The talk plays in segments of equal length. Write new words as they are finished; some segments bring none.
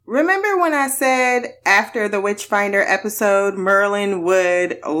Remember when I said after the Witchfinder episode, Merlin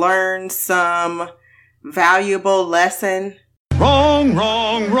would learn some valuable lesson? Wrong,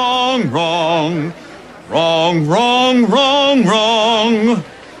 wrong, wrong, wrong. Wrong, wrong, wrong, wrong.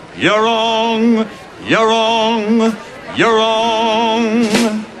 You're wrong, you're wrong, you're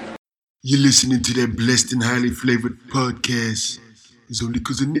wrong. You're listening to that blessed and highly flavored podcast. It's only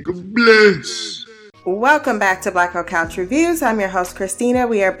because a nigga blessed. Welcome back to Black Girl Couch Reviews. I'm your host, Christina.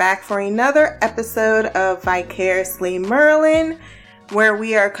 We are back for another episode of Vicariously Merlin, where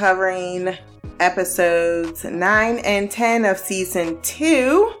we are covering episodes 9 and 10 of season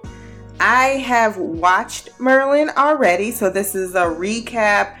 2. I have watched Merlin already, so this is a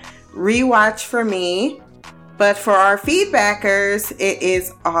recap, rewatch for me. But for our feedbackers, it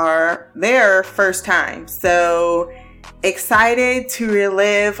is their first time. So excited to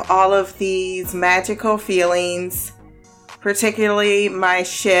relive all of these magical feelings, particularly my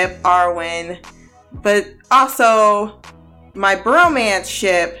ship, Arwen, but also my bromance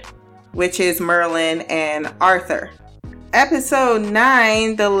ship, which is Merlin and Arthur. Episode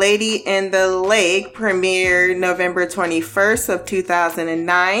 9, The Lady in the Lake, premiered November 21st of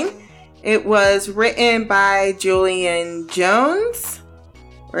 2009. It was written by Julian Jones.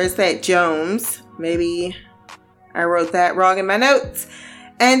 Or is that Jones? Maybe I wrote that wrong in my notes.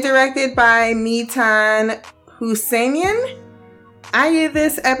 And directed by Mitan Husseinian. I give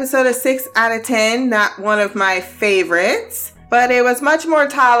this episode a 6 out of 10. Not one of my favorites, but it was much more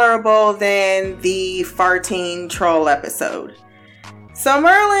tolerable than the farting troll episode. So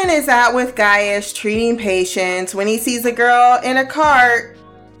Merlin is out with Gaius treating patients when he sees a girl in a cart.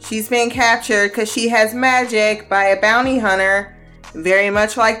 She's been captured because she has magic by a bounty hunter, very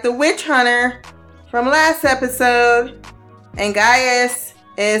much like the witch hunter from last episode. And Gaius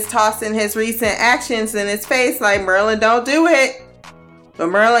is tossing his recent actions in his face like, Merlin, don't do it. But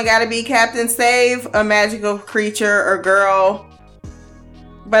Merlin gotta be Captain Save a magical creature or girl.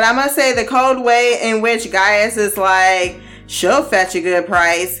 But I must say the cold way in which Gaius is like, she'll fetch a good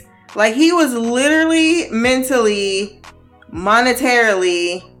price. Like he was literally mentally,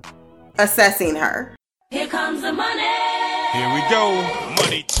 monetarily assessing her. Here comes the money. Here we go.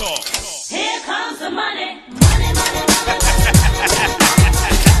 Money talk. Here comes the money. Money, money, money.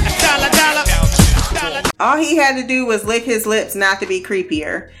 Dollar, dollar. All he had to do was lick his lips not to be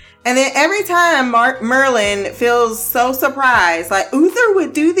creepier. And then every time Merlin feels so surprised, like Uther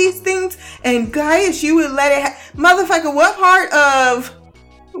would do these things and Gaius, you would let it motherfucker, what part of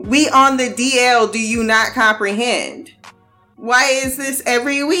we on the DL do you not comprehend? Why is this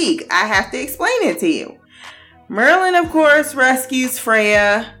every week? I have to explain it to you. Merlin, of course, rescues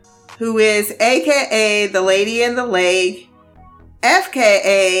Freya, who is AKA the Lady in the Lake,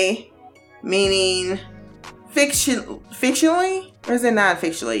 FKA, meaning fictionally, or is it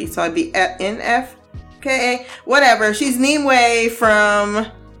non-fictionally? So it'd be NFKA, whatever. She's Nimue from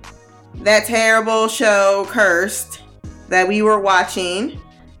that terrible show, Cursed, that we were watching.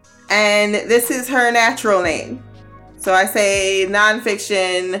 And this is her natural name. So I say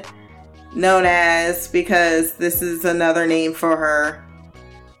non-fiction known as because this is another name for her.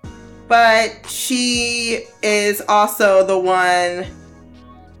 But she is also the one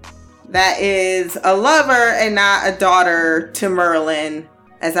that is a lover and not a daughter to Merlin,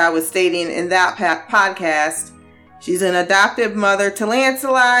 as I was stating in that podcast. She's an adoptive mother to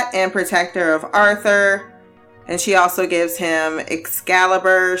Lancelot and protector of Arthur. And she also gives him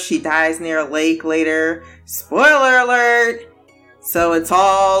Excalibur. She dies near a lake later. Spoiler alert! So it's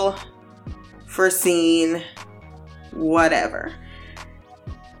all foreseen. Whatever.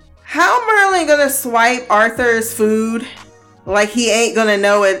 How Merlin gonna swipe Arthur's food like he ain't gonna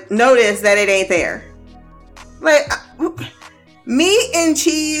notice that it ain't there? Like, meat and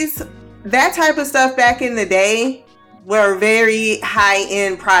cheese, that type of stuff back in the day were very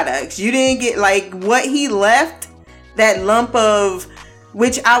high-end products. You didn't get, like, what he left, that lump of,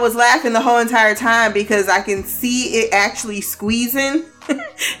 which I was laughing the whole entire time because I can see it actually squeezing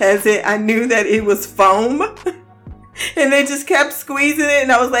I knew that it was foam. And they just kept squeezing it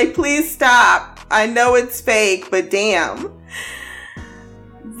and I was like, please stop. I know it's fake, but damn.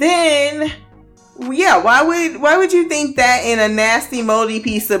 Then, yeah, why would you think that in a nasty moldy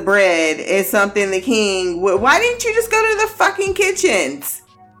piece of bread is something the king would? Why didn't you just go to the fucking kitchens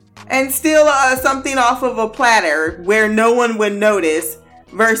and steal something off of a platter where no one would notice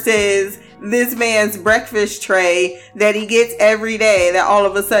versus this man's breakfast tray that he gets every day that all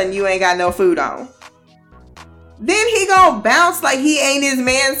of a sudden you ain't got no food on? Then he gonna bounce like he ain't his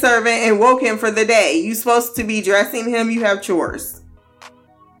manservant and woke him for the day. You supposed to be dressing him, you have chores.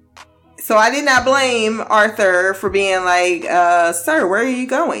 So I did not blame Arthur for being like, sir, where are you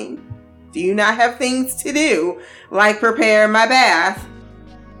going? Do you not have things to do? Like prepare my bath?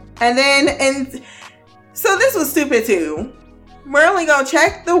 And so this was stupid too. Merlin gonna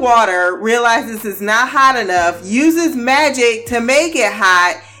check the water, realizes it's not hot enough, uses magic to make it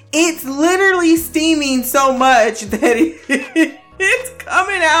hot. It's literally steaming so much that it's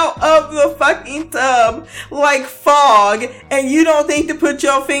coming out of the fucking tub like fog, and you don't think to put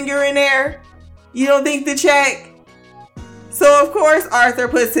your finger in there? You don't think to check? So of course Arthur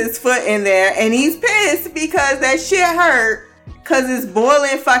puts his foot in there, and he's pissed because that shit hurt because it's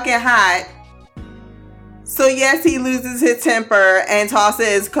boiling fucking hot. So yes, he loses his temper and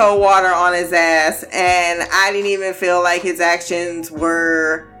tosses cold water on his ass, and I didn't even feel like his actions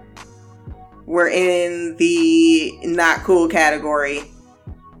were in the not cool category,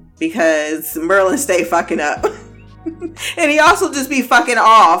 because Merlin stay fucking up. And he also just be fucking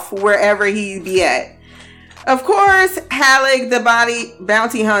off wherever he be at. Of course, Halleck, the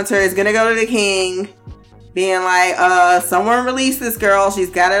bounty hunter, is gonna go to the king, being like, someone release this girl, she's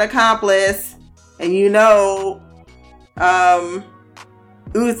got an accomplice. And Uther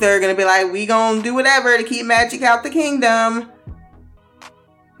gonna be like, we gonna do whatever to keep magic out the kingdom.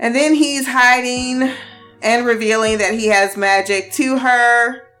 And then he's hiding and revealing that he has magic to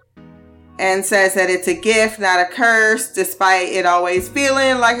her, and says that it's a gift, not a curse, despite it always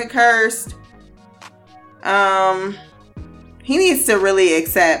feeling like a curse. He needs to really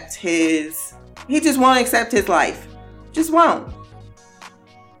accept he just won't accept his life. Just won't.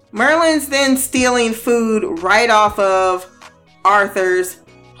 Merlin's then stealing food right off of Arthur's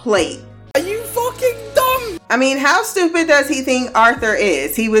plate. Are you fucking dumb? I mean, how stupid does he think Arthur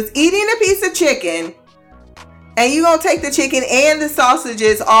is? He was eating a piece of chicken, and you gonna take the chicken and the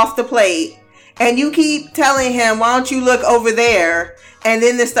sausages off the plate, and you keep telling him, why don't you look over there, and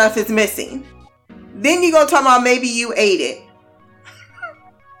then the stuff is missing. Then you gonna talk about maybe you ate it.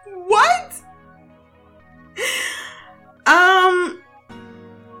 What?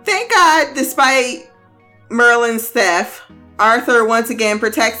 Thank God, despite Merlin's theft, Arthur once again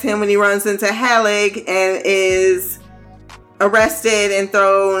protects him when he runs into Halleck and is arrested and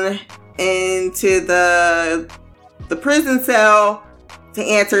thrown into the prison cell to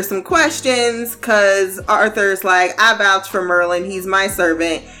answer some questions, because Arthur's like, I vouch for Merlin, he's my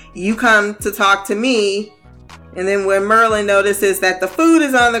servant, you come to talk to me. And then when Merlin notices that the food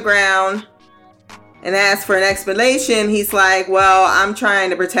is on the ground and asks for an explanation, he's like, well, I'm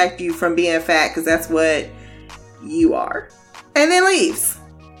trying to protect you from being fat because that's what you are. And then leaves.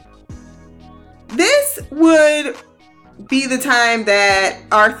 This would be the time that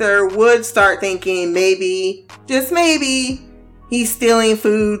Arthur would start thinking maybe, just maybe, he's stealing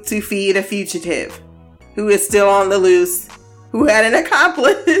food to feed a fugitive who is still on the loose, who had an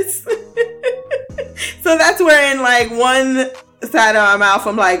accomplice. So that's where in like one side of my mouth,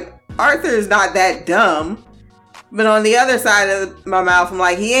 I'm like, Arthur's not that dumb. But on the other side of my mouth, I'm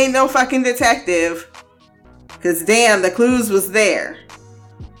like, he ain't no fucking detective. Because damn, the clues was there.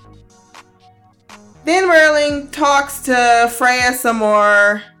 Then Merlin talks to Freya some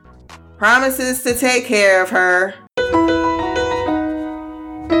more, promises to take care of her.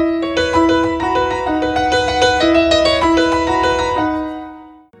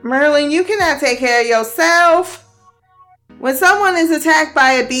 Merlin, you cannot take care of yourself. When someone is attacked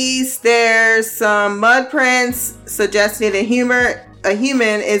by a beast, there's some mud prints suggesting a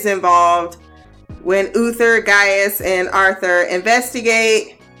human is involved. When Uther, Gaius, and Arthur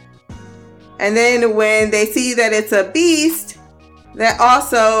investigate, and then when they see that it's a beast that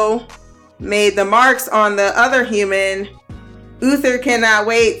also made the marks on the other human, Uther cannot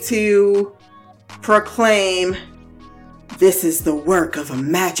wait to proclaim, this is the work of a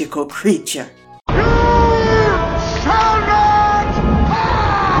magical creature.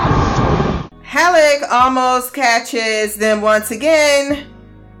 Halleck almost catches them once again.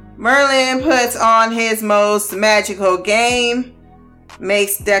 Merlin puts on his most magical game,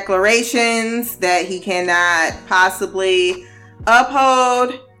 makes declarations that he cannot possibly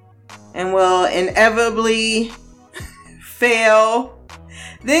uphold, and will inevitably fail.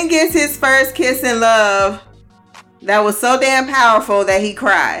 Then gets his first kiss in love that was so damn powerful that he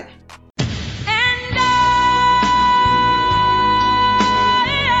cried.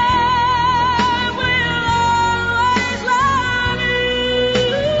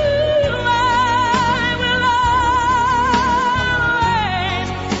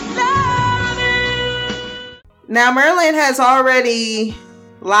 Now, Merlin has already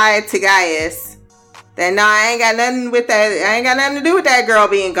lied to Gaius that I ain't got nothing with that. I ain't got nothing to do with that girl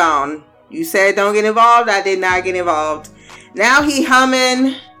being gone. You said don't get involved. I did not get involved. Now he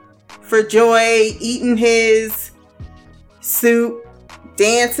humming for joy, eating his soup,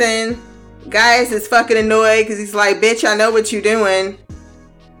 dancing. Gaius is fucking annoyed because he's like, bitch, I know what you're doing.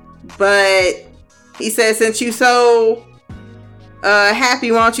 But he says, since you so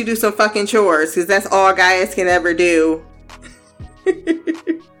happy, why don't you do some fucking chores? Because that's all Gaius can ever do.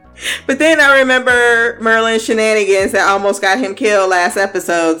 But then I remember Merlin's shenanigans that almost got him killed last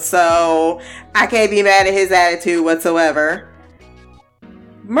episode, so I can't be mad at his attitude whatsoever.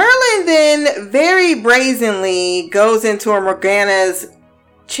 Merlin then very brazenly goes into Morgana's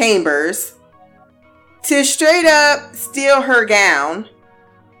chambers to straight up steal her gown.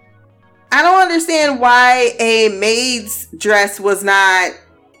 I don't understand why a maid's dress was not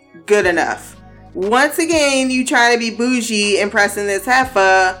good enough. Once again, you trying to be bougie, impressing this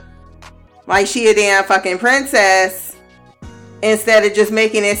heifer like she a damn fucking princess instead of just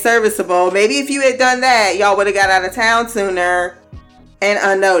making it serviceable. Maybe if you had done that, y'all would have got out of town sooner and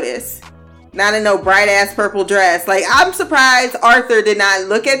unnoticed. Not in no bright ass purple dress. Like, I'm surprised Arthur did not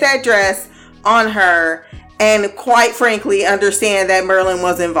look at that dress on her and quite frankly understand that Merlin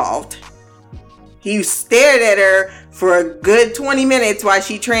was involved. He stared at her for a good 20 minutes while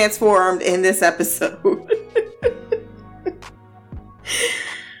she transformed in this episode.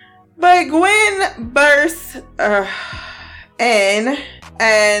 But Gwen bursts in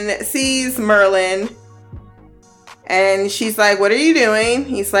and sees Merlin. And she's like, what are you doing?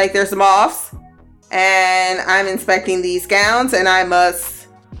 He's like, there's moths. And I'm inspecting these gowns. And I must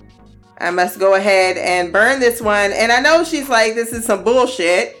go ahead and burn this one. And I know she's like, this is some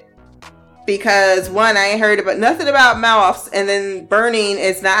bullshit. Because one, I ain't heard about nothing about moths. And then burning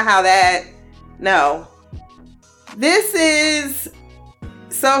is not how that... No. This is...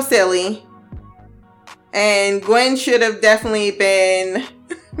 so silly. And Gwen should have definitely been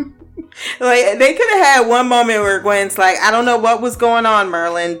like, they could have had one moment where Gwen's like, I don't know what was going on,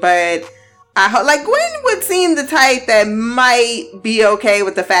 Merlin, but like, Gwen would seem the type that might be okay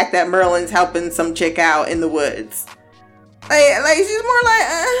with the fact that Merlin's helping some chick out in the woods. Like she's more like,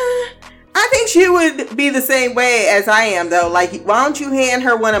 I think she would be the same way as I am, though. Like, why don't you hand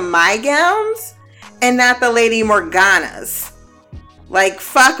her one of my gowns and not the Lady Morgana's? Like,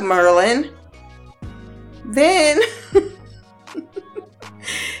 fuck Merlin. Then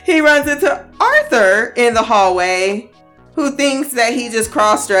he runs into Arthur in the hallway, who thinks that he just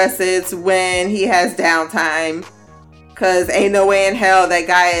cross-dresses when he has downtime. Because ain't no way in hell that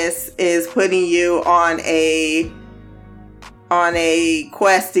Gaius is putting you on a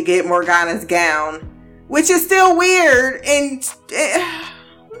quest to get Morgana's gown. Which is still weird. And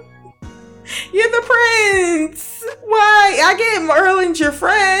you're the prince. Why? I get Merlin's your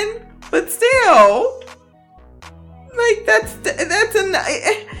friend. But still. Like, that's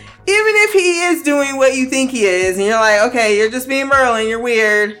even if he is doing what you think he is, and you're like, okay, you're just being Merlin, you're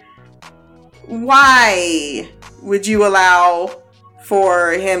weird. Why would you allow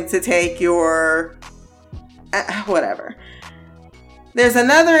for him to take your... whatever. There's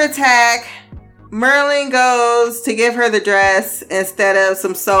another attack. Merlin goes to give her the dress instead of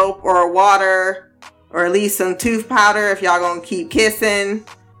some soap or water, or at least some tooth powder if y'all gonna keep kissing.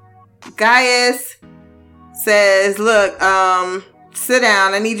 Gaius says, look, sit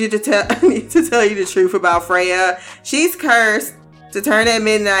down. I need to tell you the truth about Freya. She's cursed to turn at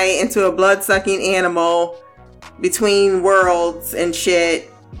midnight into a blood-sucking animal between worlds and shit.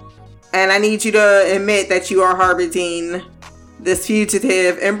 And I need you to admit that you are harboring this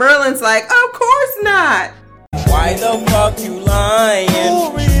fugitive. And Merlin's like, of course not. Why the fuck you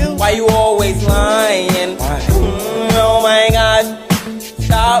lying? Why you always lying? Oh my god.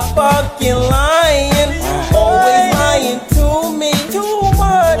 Stop fucking lying. Always lying to me. Too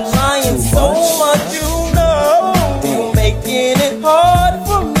much. Lying so much, you know. You're making it hard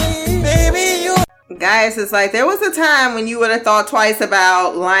for me. Baby, you... Gaius is like, there was a time when you would have thought twice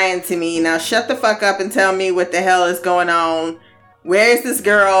about lying to me. Now shut the fuck up and tell me what the hell is going on. Where is this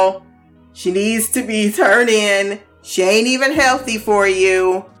girl? She needs to be turned in. She ain't even healthy for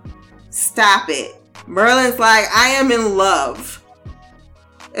you. Stop it. Merlin's like, I am in love.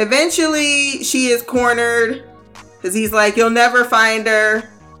 Eventually, she is cornered because he's like, you'll never find her.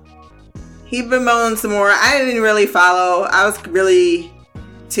 He bemoans some more. I didn't really follow. I was really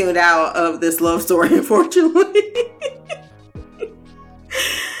tuned out of this love story, unfortunately.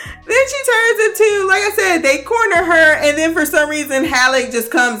 Then she turns into, like I said, they corner her, and then for some reason, Halleck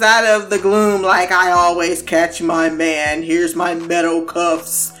just comes out of the gloom like, I always catch my man. Here's my metal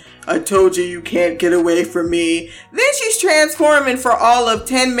cuffs. I told you you can't get away from me. Then she's transforming for all of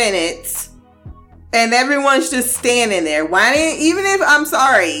 10 minutes. And everyone's just standing there. Why didn't, even if, I'm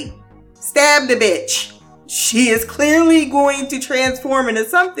sorry, stab the bitch. she is clearly going to transform into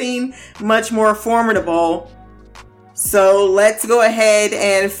something much more formidable. So let's go ahead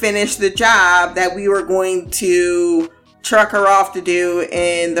and finish the job that we were going to truck her off to do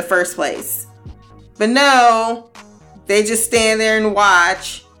in the first place. But no, they just stand there and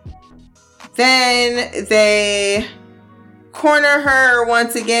watch. Then they corner her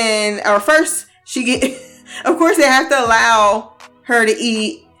once again. Or first, of course, they have to allow her to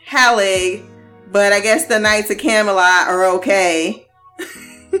eat Halig, but I guess the Knights of Camelot are okay.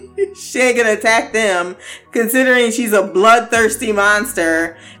 She ain't gonna attack them, considering she's a bloodthirsty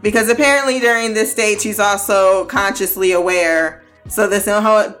monster. Because apparently during this stage, she's also consciously aware. So this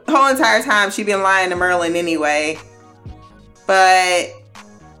whole entire time, she's been lying to Merlin anyway. But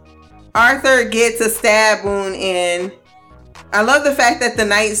Arthur gets a stab wound in. I love the fact that the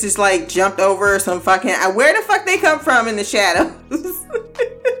knights just like jumped over some fucking... Where the fuck they come from in the shadows?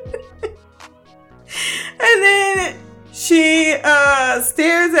 And then she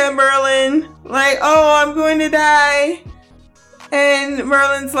stares at Merlin like, oh, I'm going to die. And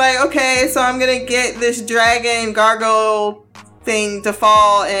Merlin's like, okay, so I'm going to get this dragon gargoyle thing to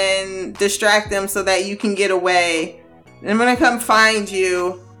fall and distract them so that you can get away. And I'm going to come find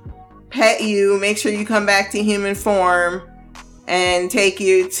you, pet you, make sure you come back to human form, and take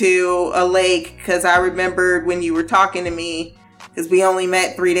you to a lake, because I remembered when you were talking to me, because we only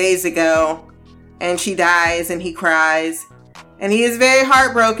met 3 days ago. And she dies and he cries. And he is very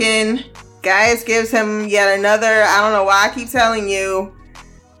heartbroken. Gaius gives him yet another, I don't know why I keep telling you.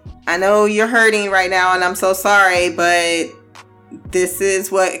 I know you're hurting right now and I'm so sorry, but this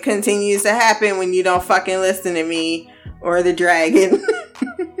is what continues to happen when you don't fucking listen to me or the dragon.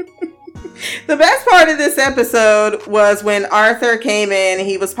 The best part of this episode was when Arthur came in and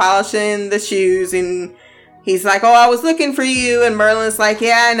he was polishing the shoes and he's like, oh, I was looking for you. And Merlin's like,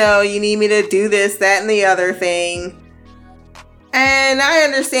 yeah, I know. You need me to do this, that, and the other thing. And I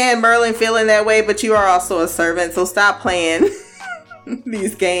understand Merlin feeling that way, but you are also a servant, so stop playing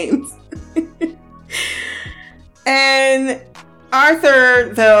these games. And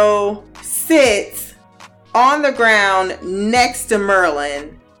Arthur, though, sits on the ground next to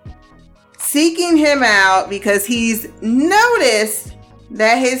Merlin, seeking him out because he's noticed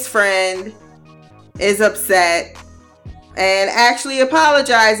that his friend is upset and actually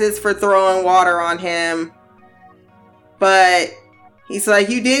apologizes for throwing water on him. But he's like,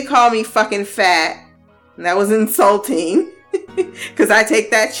 you did call me fucking fat. And that was insulting. Because I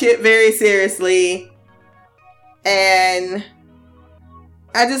take that shit very seriously. And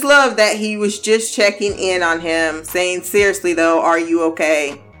I just love that he was just checking in on him. Saying, seriously though, are you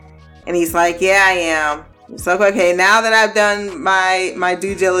okay? And he's like, yeah, I am. So, okay, now that I've done my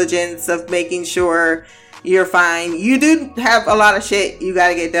due diligence of making sure you're fine, you do have a lot of shit you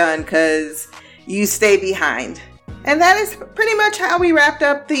gotta get done because you stay behind. And that is pretty much how we wrapped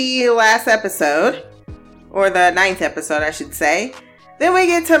up the last episode, or the 9th episode, I should say. Then we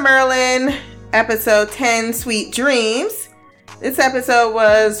get to Merlin, episode 10, Sweet Dreams. This episode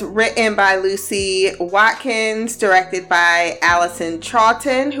was written by Lucy Watkins, directed by Alison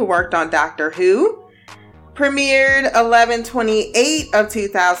Troughton, who worked on Doctor Who. Premiered 11/28 of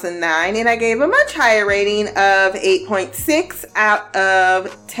 2009, and I gave a much higher rating of 8.6 out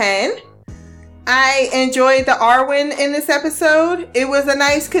of 10. I enjoyed the Arwen in this episode. It was a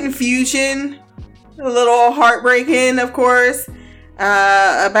nice confusion, a little heartbreaking, of course,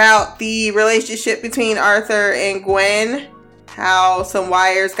 about the relationship between Arthur and Gwen, how some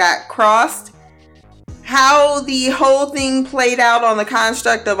wires got crossed. How the whole thing played out on the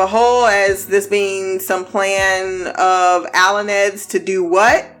construct of a whole, as this being some plan of Alaned's to do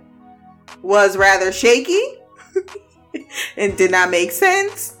what, was rather shaky and did not make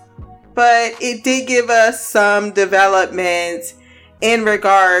sense. But it did give us some development in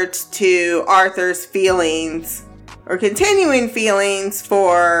regards to Arthur's feelings, or continuing feelings,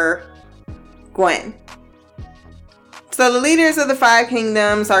 for Gwen. So the leaders of the 5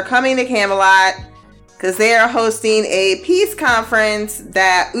 kingdoms are coming to Camelot because they are hosting a peace conference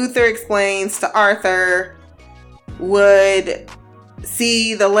that Uther explains to Arthur would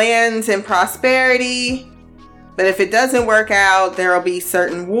see the lands in prosperity. But if it doesn't work out, there will be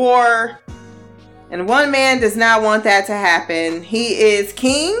certain war. And one man does not want that to happen. He is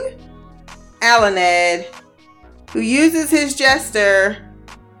King Alaned, who uses his jester,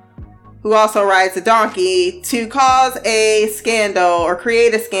 who also rides a donkey, to cause a scandal, or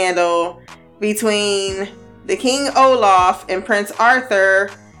create a scandal, between the King Olaf and Prince Arthur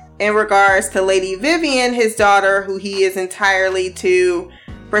in regards to Lady Vivian, his daughter, who he is entirely too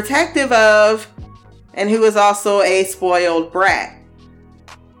protective of, and who is also a spoiled brat.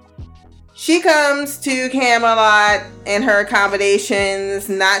 She comes to Camelot in her accommodations,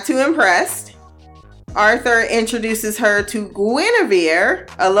 not too impressed. Arthur introduces her to Guinevere.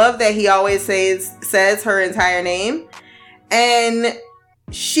 I love that he always says her entire name. And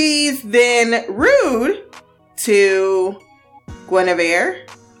she's then rude to Guinevere.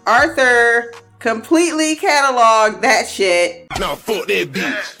 Arthur completely cataloged that shit. Now fuck that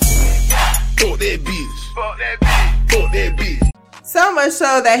bitch. Fuck that bitch. Fuck that bitch. Fuck that bitch. So much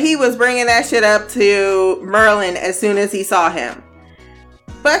so that he was bringing that shit up to Merlin as soon as he saw him.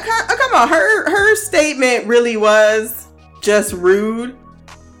 But come on, her statement really was just rude.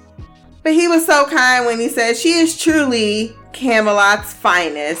 But he was so kind when he said, she is truly Camelot's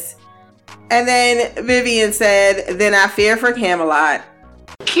finest. And then Vivian said, then I fear for Camelot.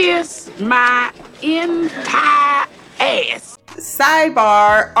 Kiss my entire ass.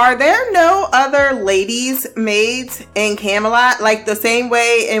 Sidebar, are there no other ladies' maids in Camelot? Like the same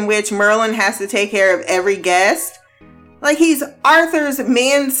way in which Merlin has to take care of every guest? Like he's Arthur's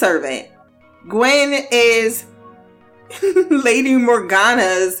manservant. Gwen is Lady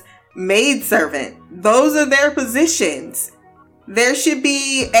Morgana's maidservant. Those are their positions. There should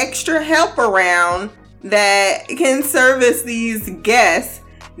be extra help around that can service these guests.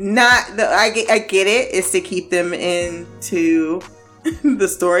 Not the I get it, it's to keep them into the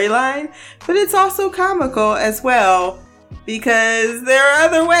storyline, but it's also comical as well because there are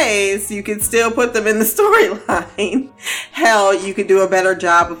other ways you can still put them in the storyline. Hell, you could do a better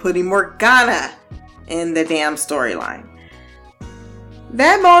job of putting Morgana in the damn storyline.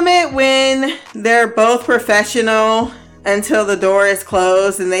 That moment when they're both professional until the door is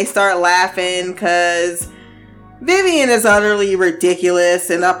closed and they start laughing because Vivian is utterly ridiculous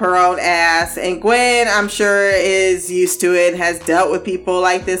and up her own ass, and Gwen, I'm sure, is used to it, has dealt with people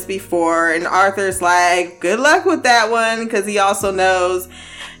like this before, and Arthur's like, good luck with that one, because he also knows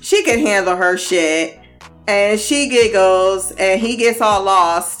she can handle her shit, and she giggles, and he gets all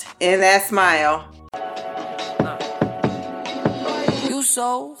lost in that smile. You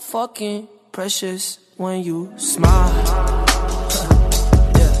so fucking precious when you smile.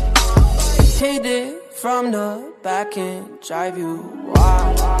 Yeah. Hit it from the back and drive you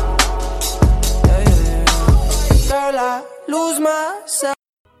wild. Yeah, yeah, yeah. Girl, I lose myself.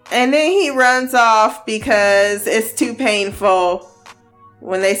 And then he runs off because it's too painful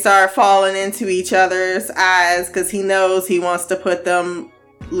when they start falling into each other's eyes because he knows he wants to put them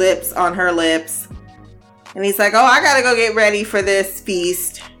lips on her lips. And he's like, oh, I gotta go get ready for this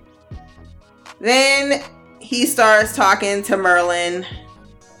feast. Then he starts talking to Merlin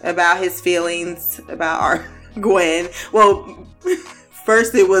about his feelings about our Gwen. Well,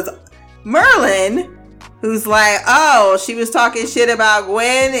 first it was Merlin who's like, oh, she was talking shit about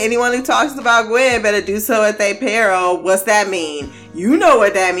Gwen. Anyone who talks about Gwen better do so at their peril. What's that mean? You know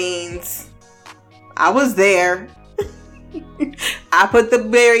what that means. I was there. I put the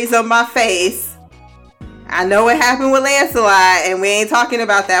berries on my face. I know what happened with Lancelot, and we ain't talking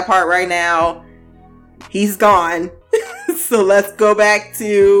about that part right now. He's gone. So let's go back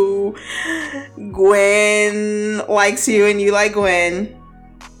to Gwen likes you and you like Gwen.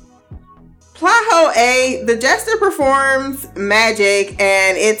 Plot hole A, the jester performs magic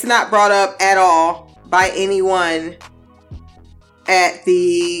and it's not brought up at all by anyone at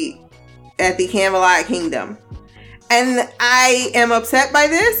the Camelot Kingdom. And I am upset by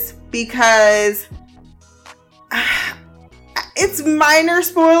this because it's minor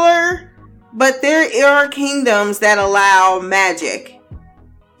spoiler, but there are kingdoms that allow magic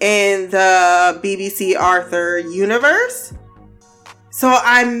in the BBC Arthur universe. So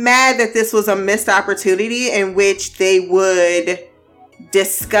I'm mad that this was a missed opportunity in which they would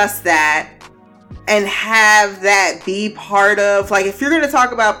discuss that and have that be part of, like, if you're going to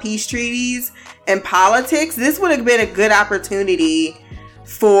talk about peace treaties and politics, this would have been a good opportunity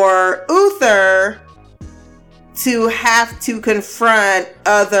for Uther to have to confront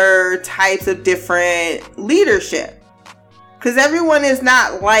other types of different leadership. Because everyone is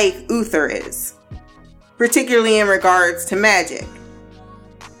not like Uther is, particularly in regards to magic.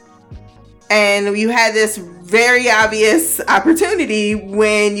 And you had this very obvious opportunity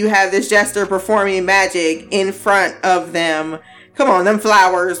when you have this jester performing magic in front of them. Come on, them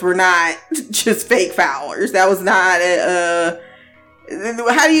flowers were not just fake flowers. That was not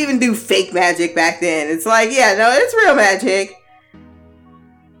how do you even do fake magic back then? It's like, yeah, no, it's real magic.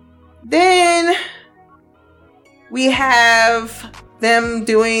 Then we have them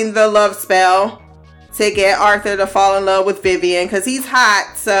doing the love spell to get Arthur to fall in love with Vivian because he's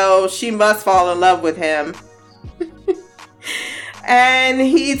hot, so she must fall in love with him. And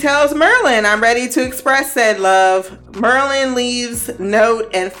he tells Merlin, I'm ready to express said love. Merlin leaves note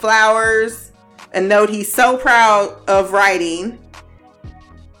and flowers, a note he's so proud of writing,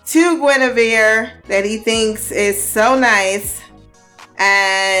 to Guinevere that he thinks is so nice.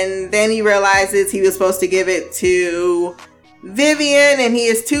 And then he realizes he was supposed to give it to Vivian, and he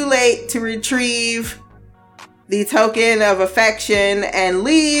is too late to retrieve the token of affection and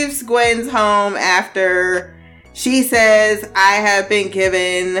leaves Gwen's home after she says, I have been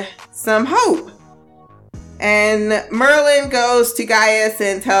given some hope. And Merlin goes to Gaius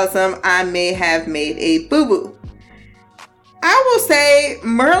and tells him, I may have made a boo-boo. I will say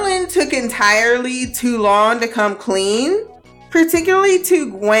Merlin took entirely too long to come clean, particularly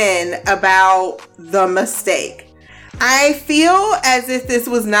to Gwen, about the mistake. I feel as if this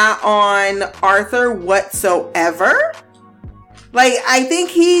was not on Arthur whatsoever. Like, I think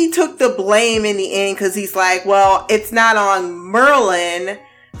he took the blame in the end because he's like, well, it's not on Merlin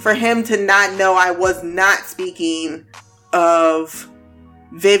for him to not know I was not speaking of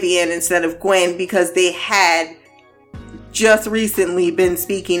Vivian instead of Gwen, because they had just recently been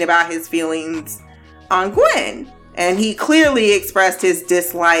speaking about his feelings on Gwen. And he clearly expressed his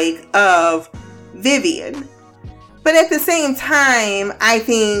dislike of Vivian. But at the same time, I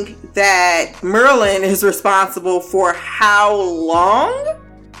think that Merlin is responsible for how long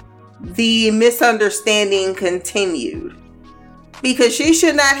the misunderstanding continued. Because she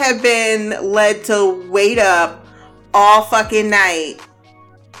should not have been led to wait up all fucking night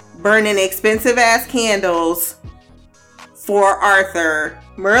burning expensive ass candles for Arthur.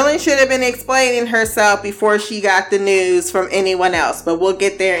 Merlin should have been explaining herself before she got the news from anyone else. But we'll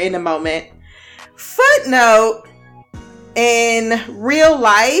get there in a moment. Footnote. In real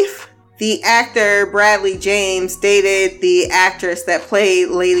life, the actor Bradley James dated the actress that played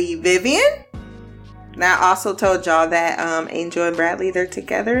Lady Vivian. And I also told y'all that Angel and Bradley, they're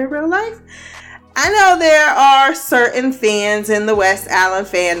together in real life. I know there are certain fans in the West Allen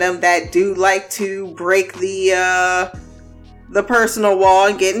fandom that do like to break the personal wall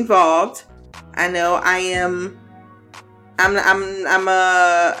and get involved. I know I'm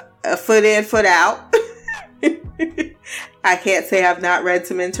a foot in, foot out. I can't say I've not read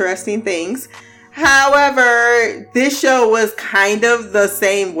some interesting things. However, this show was kind of the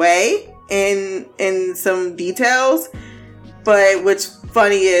same way in some details. But what's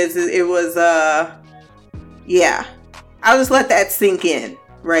funny is it was, yeah. I'll just let that sink in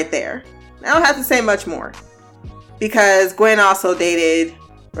right there. I don't have to say much more. Because Gwen also dated,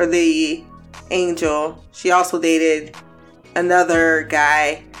 or the Angel, she also dated another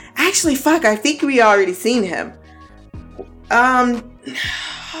guy. Actually, fuck, I think we already seen him.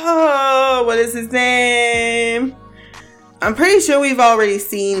 What is his name? I'm pretty sure we've already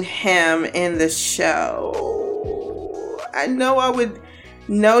seen him in the show. I know I would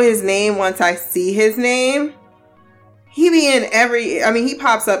know his name once I see his name. He be in he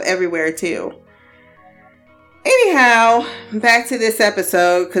pops up everywhere too. Anyhow, back to this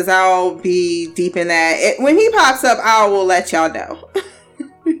episode, because I'll be deep in that. When he pops up, I will let y'all know.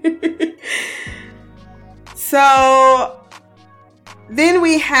 So then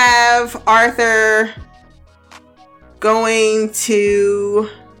we have Arthur going to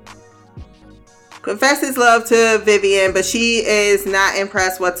confess his love to Vivian, but she is not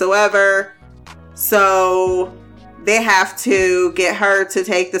impressed whatsoever. So they have to get her to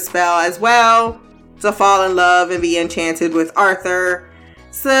take the spell as well to fall in love and be enchanted with Arthur.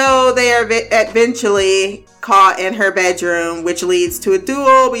 So they are eventually caught in her bedroom, which leads to a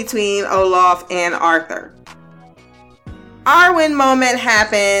duel between Olaf and Arthur. Arwen moment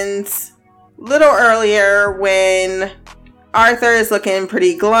happens a little earlier when Arthur is looking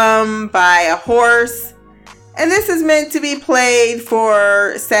pretty glum by a horse. And this is meant to be played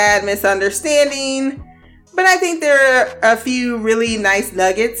for sad misunderstanding. But I think there are a few really nice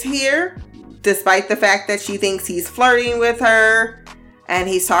nuggets here, despite the fact that she thinks he's flirting with her and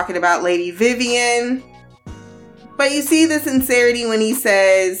he's talking about Lady Vivian. But you see the sincerity when he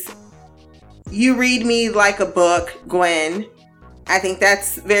says, "You read me like a book, Gwen." I think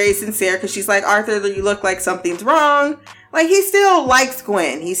that's very sincere, because she's like, "Arthur, you look like something's wrong." Like, he still likes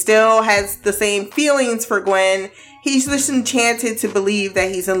Gwen. He still has the same feelings for Gwen. He's just enchanted to believe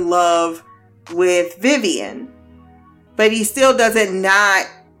that he's in love with Vivian. But he still doesn't not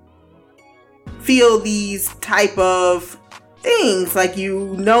feel these type of things, like,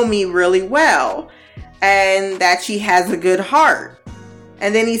 you know me really well, and that she has a good heart.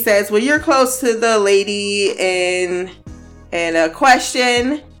 And then he says, "Well, you're close to the lady in a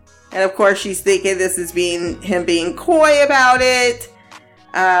question." And of course she's thinking this is him being coy about it.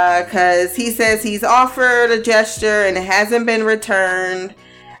 Because he says he's offered a gesture and it hasn't been returned.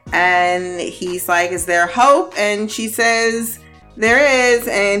 And he's like, is there hope? And she says, there is.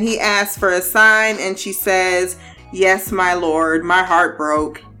 And he asks for a sign. And she says, yes, my lord, my heart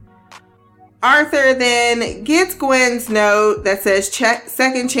broke. Arthur then gets Gwen's note that says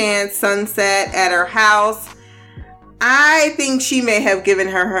second chance sunset at her house. I think she may have given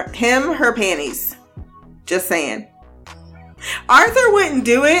him her panties. Just saying. Arthur wouldn't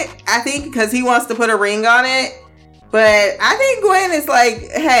do it, I think, because he wants to put a ring on it. But I think Gwen is like,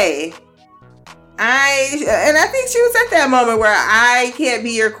 hey, I think she was at that moment where I can't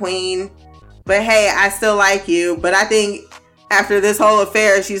be your queen, but hey, I still like you. But I think after this whole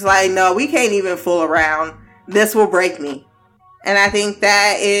affair, she's like, no, we can't even fool around. This will break me. And I think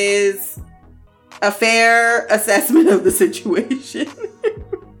that is a fair assessment of the situation.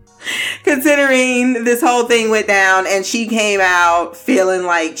 Considering this whole thing went down and she came out feeling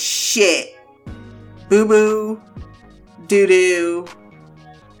like shit. Boo-boo, doo-doo,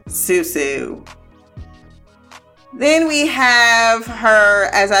 sue-sue. Then we have her,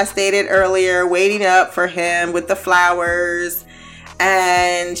 as I stated earlier, waiting up for him with the flowers.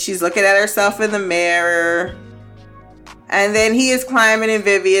 And she's looking at herself in the mirror. And then he is climbing in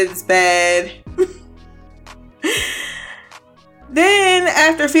Vivian's bed. Then,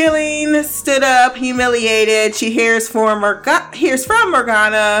 after feeling stood up, humiliated, she hears from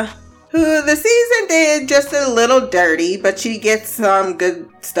Morgana, who the season did just a little dirty, but she gets some good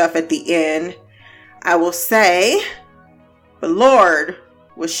stuff at the end. I will say, but Lord,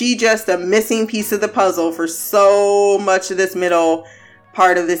 was she just a missing piece of the puzzle for so much of this middle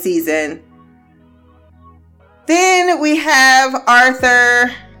part of the season. Then we have Arthur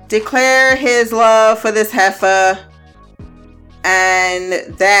declare his love for this heifer.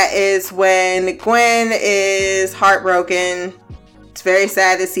 And that is when Gwen is heartbroken. It's very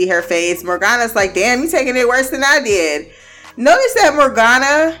sad to see her face. Morgana's like, damn, you taking it worse than I did. Notice that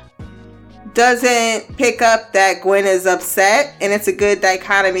Morgana doesn't pick up that Gwen is upset. And it's a good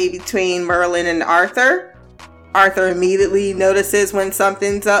dichotomy between Merlin and Arthur. Arthur immediately notices when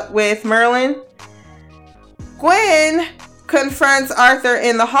something's up with Merlin. Gwen confronts Arthur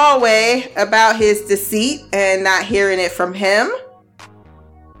in the hallway about his deceit and not hearing it from him.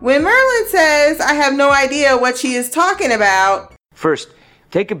 When Merlin says, I have no idea what she is talking about. First,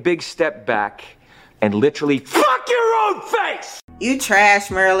 take a big step back and literally fuck your own face! You trash,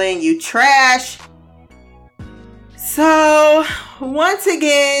 Merlin, you trash. So, once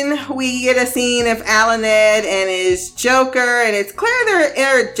again, we get a scene of Alan Ed and his Joker, and it's clear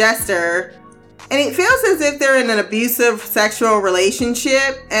they're a jester. And it feels as if they're in an abusive sexual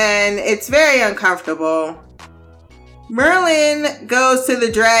relationship, and it's very uncomfortable. Merlin goes to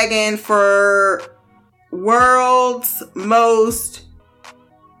the dragon for world's most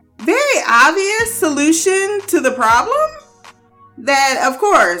very obvious solution to the problem. That, of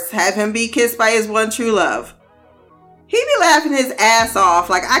course, have him be kissed by his one true love. He be laughing his ass off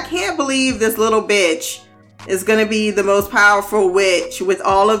like, I can't believe this little bitch is going to be the most powerful witch with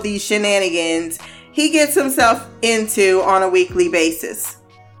all of these shenanigans he gets himself into on a weekly basis.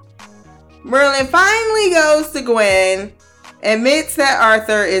 Merlin finally goes to Gwen, admits that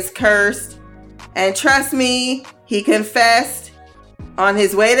Arthur is cursed, and trust me, he confessed on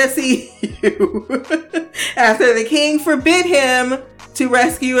his way to see you. After the king forbid him to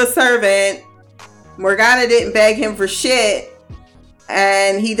rescue a servant, Morgana didn't beg him for shit.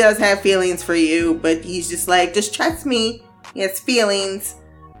 And he does have feelings for you, but he's just like, just trust me. He has feelings.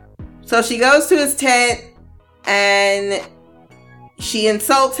 So she goes to his tent and she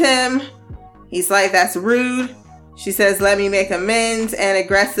insults him. He's like, that's rude. She says, let me make amends, and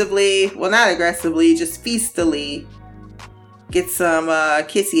aggressively, well, not aggressively, just feastily get some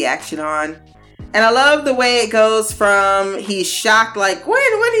kissy action on. And I love the way it goes from he's shocked like, Gwen,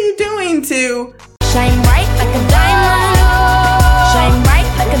 what are you doing, to shine bright like a diamond. Shine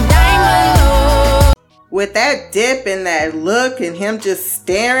bright like a diamond. With that dip and that look and him just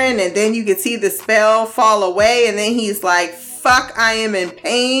staring, and then you can see the spell fall away, and then he's like, fuck, I am in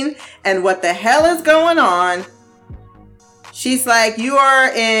pain, and what the hell is going on? She's like, you are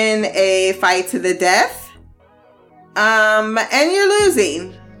in a fight to the death, and you're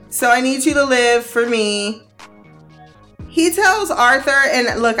losing, so I need you to live for me. He tells Arthur,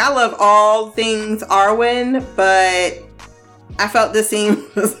 and look, I love all things Arwen, but I felt this scene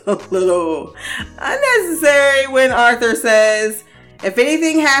was a little unnecessary when Arthur says, if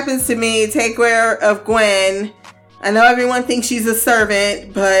anything happens to me, take care of Gwen. I know everyone thinks she's a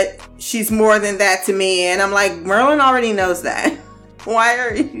servant, but she's more than that to me. And I'm like, Merlin already knows that. Why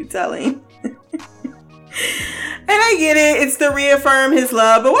are you telling? I get it. It's to reaffirm his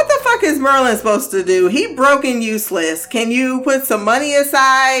love. But what the fuck is Merlin supposed to do? He broke and useless. Can you put some money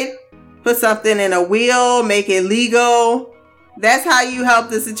aside? Put something in a will? Make it legal? That's how you help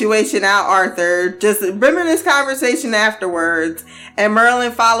the situation out, Arthur. Just remember this conversation afterwards. And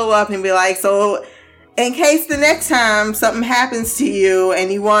Merlin follow up and be like, so in case the next time something happens to you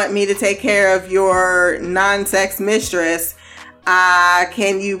and you want me to take care of your non-sex mistress,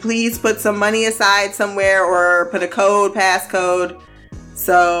 can you please put some money aside somewhere or put a passcode,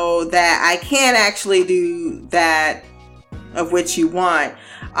 so that I can actually do that of which you want.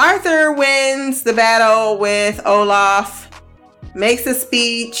 Arthur wins the battle with Olaf, makes a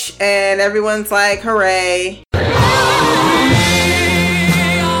speech, and everyone's like, hooray.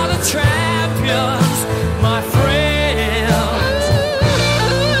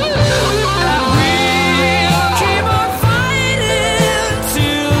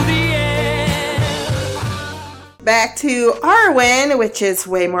 Back to Arwen, which is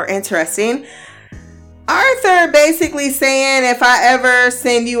way more interesting. Arthur basically saying, if I ever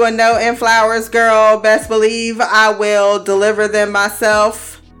send you a note and flowers, girl, best believe I will deliver them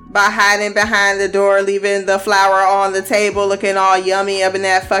myself by hiding behind the door, leaving the flower on the table, looking all yummy up in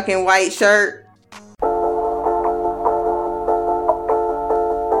that fucking white shirt.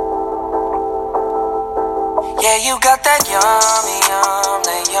 Yeah, you got that yummy, yum,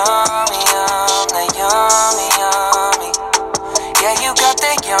 that yummy, yum, that yummy, yummy. Yeah, you got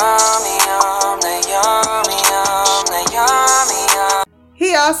that yummy, yum, that yummy, yum, that yummy, yum.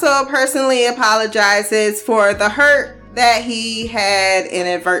 He also personally apologizes for the hurt that he had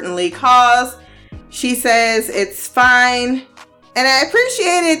inadvertently caused. She says it's fine. And I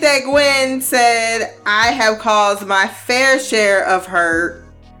appreciated that Gwen said, I have caused my fair share of hurt.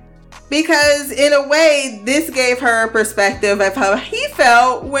 Because in a way, this gave her a perspective of how he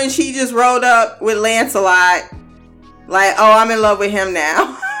felt when she just rolled up with Lancelot. Like, oh, I'm in love with him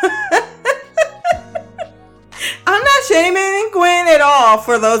now. I'm not shaming Gwen at all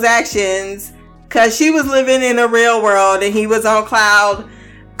for those actions. Because she was living in a real world and he was on cloud.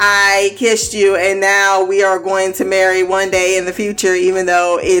 I kissed you and now we are going to marry one day in the future, even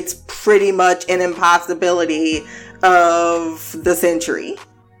though it's pretty much an impossibility of the century.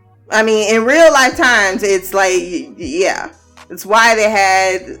 I mean, in real life times, it's like, yeah. It's why they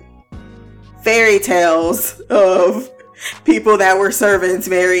had fairy tales of people that were servants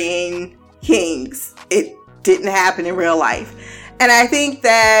marrying kings. It didn't happen in real life. And I think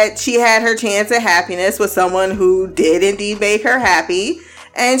that she had her chance at happiness with someone who did indeed make her happy.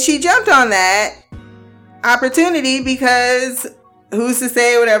 And she jumped on that opportunity because who's to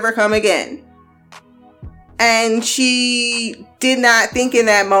say it would ever come again? And she did not think in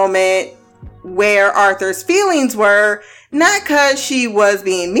that moment where Arthur's feelings were, not because she was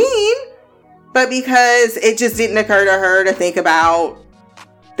being mean, but because it just didn't occur to her to think about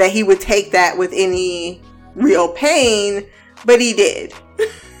that he would take that with any real pain, but he did.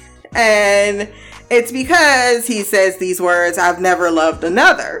 And it's because he says these words, I've never loved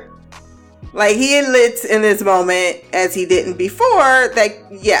another. Like, he admits in this moment, as he didn't before, that,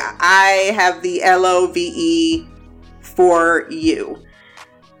 yeah, I have the LOVE for you.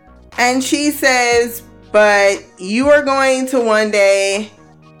 And she says, but you are going to one day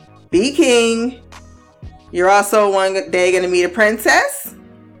be king. You're also one day going to meet a princess.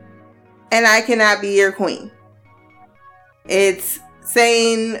 And I cannot be your queen. It's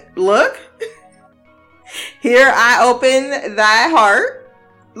saying, look, here I open thy heart.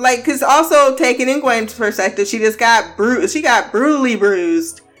 Like, because also taking in Gwen's perspective, she got brutally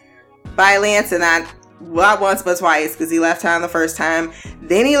bruised by Lancelot. Not once but twice, because he left her on the first time.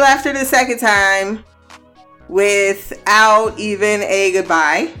 Then he left her the second time without even a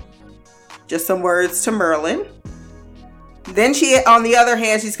goodbye. Just some words to Merlin. Then she, on the other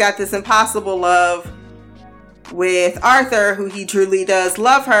hand, she's got this impossible love with Arthur, who he truly does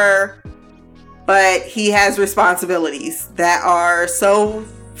love her, but he has responsibilities that are so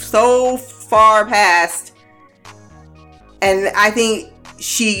far past. And I think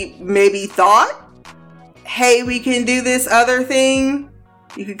she maybe thought, hey, we can do this other thing.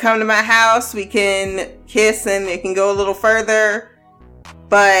 You can come to my house, we can kiss, and it can go a little further,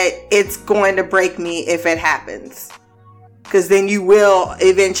 but it's going to break me if it happens. Because then you will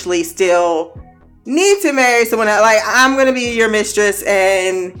eventually still need to marry someone else. Like, I'm going to be your mistress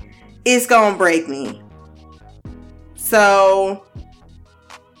and it's going to break me. So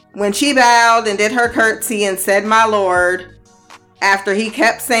when she bowed and did her curtsy and said, my lord, after he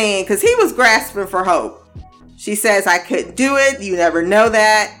kept saying, because he was grasping for hope. She says, I couldn't do it. You never know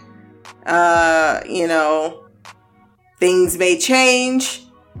that. Things may change.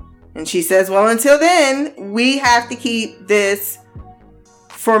 And she says, well, until then, we have to keep this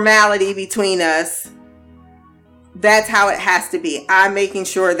formality between us. That's how it has to be. I'm making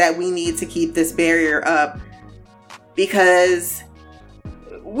sure that we need to keep this barrier up because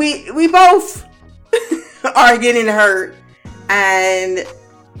we both are getting hurt and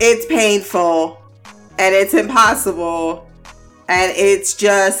it's painful and it's impossible and it's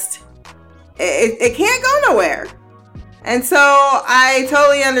just it can't go nowhere. And so I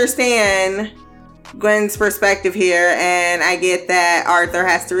totally understand Gwen's perspective here, and I get that Arthur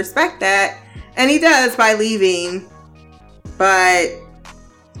has to respect that, and he does by leaving. But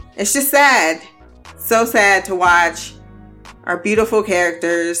it's just sad, so sad to watch our beautiful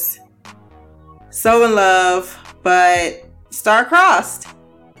characters so in love but star-crossed.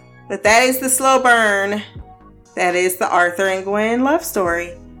 But that is the slow burn. That is the Arthur and Gwen love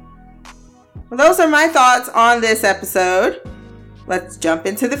story. Well, those are my thoughts on this episode. Let's jump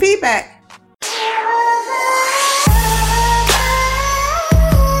into the feedback.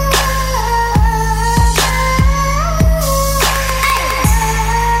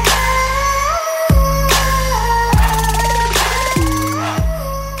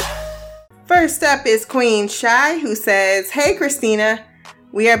 First up is Queen Shy, who says, hey Christina,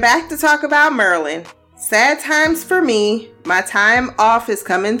 we are back to talk about Merlin. Sad times for me. My time off is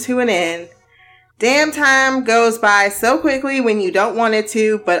coming to an end. Damn, time goes by so quickly when you don't want it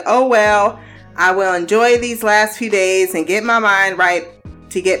to, but oh well, I will enjoy these last few days and get my mind right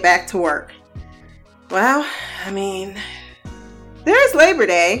to get back to work. Well, I mean, there's Labor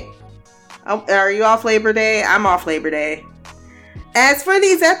Day. Oh, are you off Labor Day? I'm off Labor Day. As for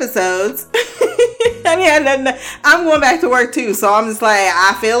these episodes, I mean, I'm going back to work too, so I'm just like,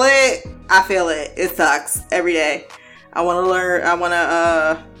 I feel it. It sucks every day. I want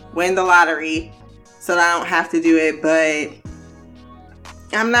to win the lottery so that I don't have to do it, but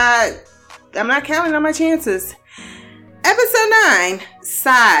I'm not counting on my chances. Episode 9,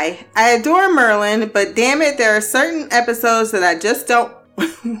 Sigh. I adore Merlin, but damn it, there are certain episodes that I just don't,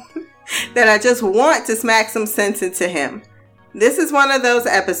 that I just want to smack some sense into him. This is one of those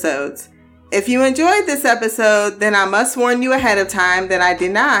episodes. If you enjoyed this episode, then I must warn you ahead of time that I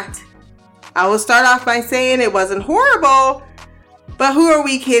did not. I will start off by saying it wasn't horrible, but who are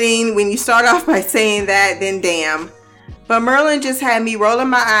we kidding? When you start off by saying that, then damn. But Merlin just had me rolling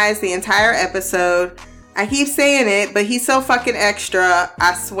my eyes the entire episode. I keep saying it, but he's so fucking extra,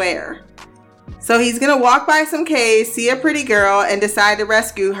 I swear. So he's gonna walk by some caves, see a pretty girl, and decide to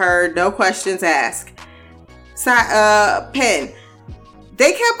rescue her, no questions asked. Pen.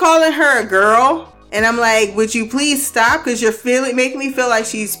 They kept calling her a girl, and I'm like, would you please stop? Because you're making me feel like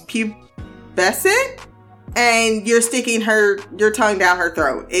she's pubescent, and you're sticking your tongue down her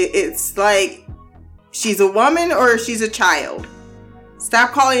throat. It's like she's a woman or she's a child.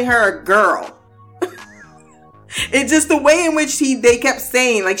 Stop calling her a girl. It's just the way in which they kept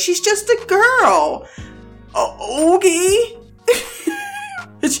saying, like, she's just a girl. Okay.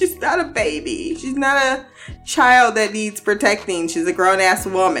 She's not a baby. She's not a child that needs protecting. She's a grown-ass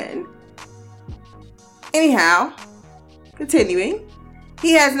woman. Anyhow, continuing.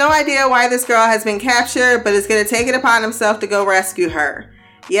 He has no idea why this girl has been captured, but is going to take it upon himself to go rescue her.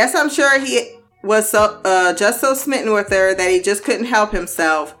 Yes, I'm sure he was just so smitten with her that he just couldn't help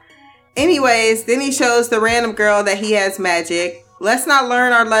himself. Anyways, then he shows the random girl that he has magic. Let's not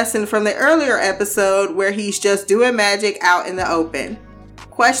learn our lesson from the earlier episode where he's just doing magic out in the open.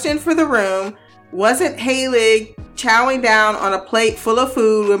 Question for the room. Wasn't Halig chowing down on a plate full of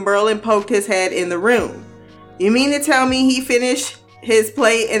food when Merlin poked his head in the room? You mean to tell me he finished his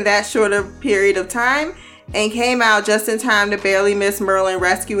plate in that short a period of time and came out just in time to barely miss Merlin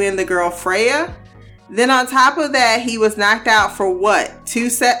rescuing the girl Freya? Then on top of that, he was knocked out for what?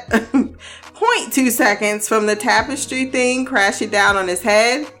 0.2 seconds from the tapestry thing crashing down on his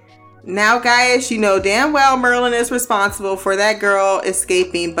head? Now, Gaius, you know damn well Merlin is responsible for that girl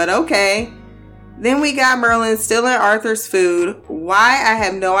escaping, but okay. Then we got Merlin stealing Arthur's food. Why? I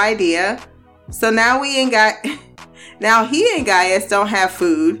have no idea. So now he and Gaius don't have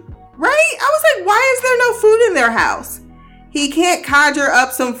food. Right? I was like, why is there no food in their house? He can't conjure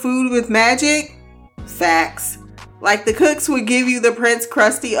up some food with magic? Facts. Like the cooks would give you the prince's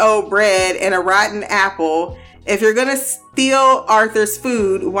crusty old bread and a rotten apple. If you're gonna steal Arthur's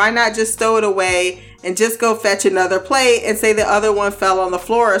food, why not just stow it away and just go fetch another plate and say the other one fell on the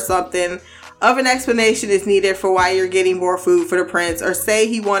floor or something? Of an explanation is needed for why you're getting more food for the prince, or say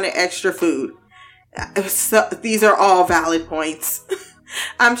he wanted extra food. So, these are all valid points.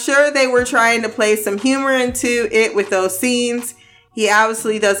 I'm sure they were trying to play some humor into it with those scenes. He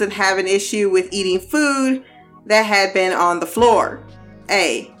obviously doesn't have an issue with eating food that had been on the floor.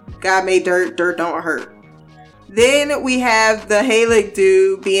 A. God made dirt, dirt don't hurt. Then we have the Halig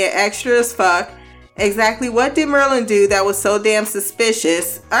dude being extra as fuck. Exactly what did Merlin do that was so damn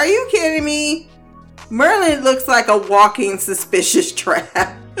suspicious? Are you kidding me? Merlin looks like a walking suspicious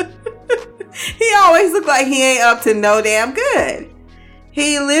trap. He always look like he ain't up to no damn good.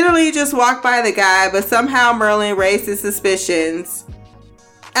 He literally just walked by the guy, but somehow Merlin raised his suspicions.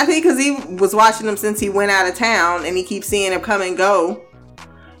 I think because he was watching him since he went out of town and he keeps seeing him come and go.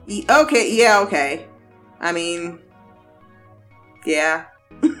 Okay. I mean, yeah.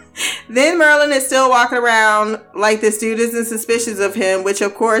 Then Merlin is still walking around like this dude isn't suspicious of him, which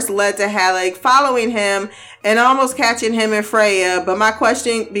of course led to Halig following him and almost catching him and Freya. But my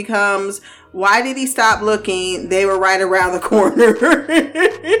question becomes, why did he stop looking? They were right around the corner.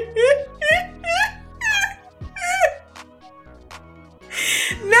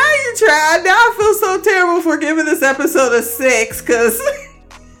 Now I feel so terrible for giving this episode a 6 because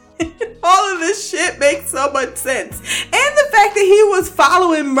all of this shit makes so much sense. And the fact that he was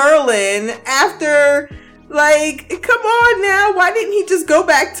following Merlin after, like, come on now. Why didn't he just go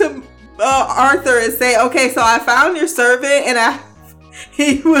back to Arthur and say, okay, so I found your servant and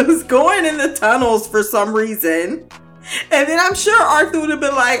he was going in the tunnels for some reason. And then I'm sure Arthur would have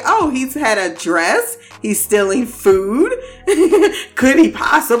been like, oh, he's had a dress. He's stealing food. Could he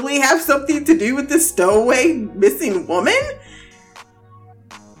possibly have something to do with this stowaway missing woman?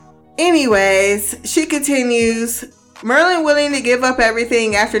 Anyways, she continues. Merlin willing to give up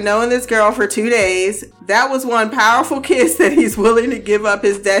everything after knowing this girl for 2 days. That was one powerful kiss that he's willing to give up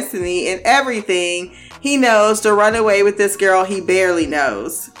his destiny and everything he knows to run away with this girl he barely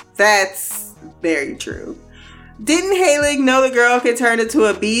knows. That's very true. Didn't Halig know the girl could turn into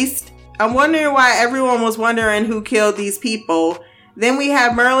a beast? I'm wondering why everyone was wondering who killed these people. Then we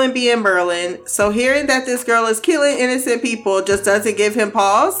have Merlin being Merlin. So hearing that this girl is killing innocent people just doesn't give him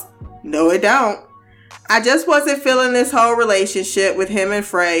pause? No, it don't. I just wasn't feeling this whole relationship with him and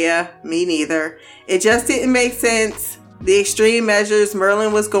Freya. Me neither. It just didn't make sense. The extreme measures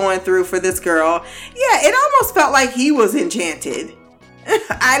Merlin was going through for this girl. Yeah, it almost felt like he was enchanted.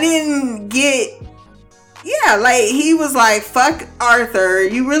 I didn't get... Yeah, like, he was like, fuck Arthur.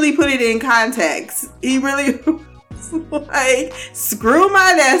 You really put it in context. He really was like, screw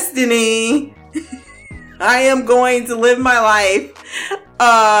my destiny. I am going to live my life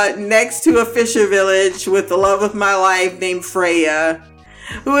next to a fisher village with the love of my life named Freya,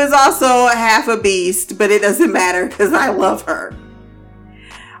 who is also half a beast, but it doesn't matter because I love her.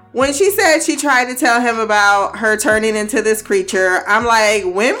 When she said she tried to tell him about her turning into this creature, I'm like,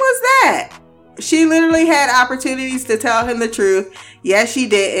 when was that? She literally had opportunities to tell him the truth. Yes, she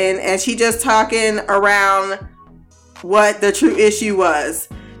didn't. And she just talking around what the true issue was.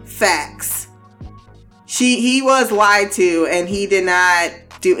 Facts. He was lied to and he did not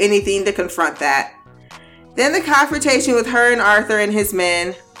do anything to confront that. Then the confrontation with her and Arthur and his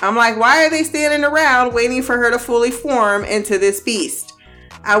men. I'm like, why are they standing around waiting for her to fully form into this beast?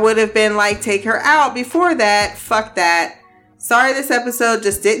 I would have been like, take her out before that. Fuck that. Sorry, this episode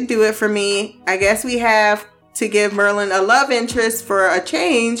just didn't do it for me. I guess we have to give Merlin a love interest for a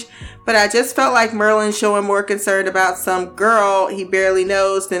change, but I just felt like Merlin showing more concern about some girl he barely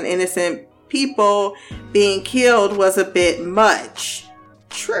knows than innocent people being killed was a bit much.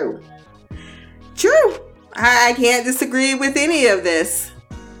 True. I can't disagree with any of this.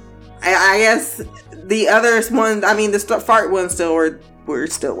 I guess the others one, I mean the fart ones still were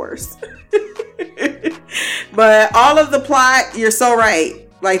still worse. But all of the plot, you're so right.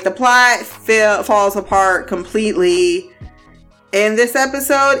 Like, the plot falls apart completely. In this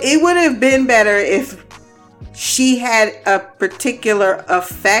episode, it would have been better if she had a particular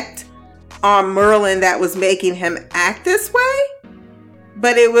effect on Merlin that was making him act this way.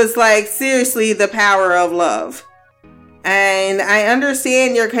 But it was like, seriously, the power of love. And I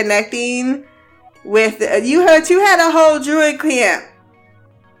understand you're connecting with, you had a whole druid camp.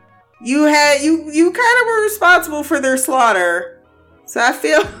 You kind of were responsible for their slaughter. So I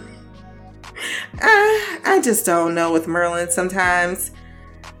feel, I just don't know with Merlin sometimes.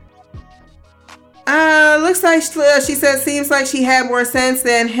 Looks like she said seems like she had more sense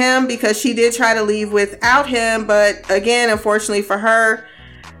than him because she did try to leave without him. But again, unfortunately for her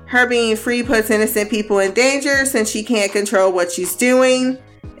being free puts innocent people in danger since she can't control what she's doing.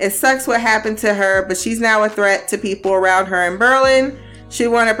 It sucks what happened to her, but she's now a threat to people around her in Berlin. She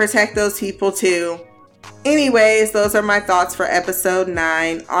want to protect those people too. Anyways, those are my thoughts for episode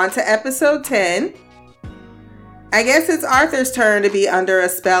 9. On to episode 10. I guess it's Arthur's turn to be under a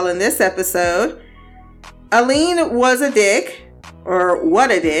spell in this episode. Aline was a dick, or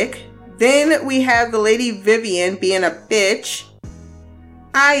what a dick. Then we have the Lady Vivian being a bitch.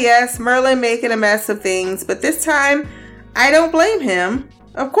 Ah yes, Merlin making a mess of things, but this time, I don't blame him.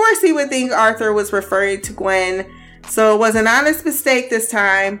 Of course he would think Arthur was referring to Gwen, so it was an honest mistake this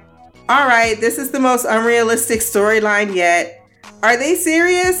time. Alright, this is the most unrealistic storyline yet. Are they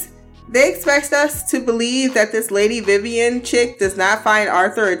serious? They expect us to believe that this Lady Vivian chick does not find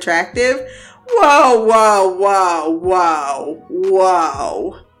Arthur attractive? Whoa, whoa, whoa, whoa,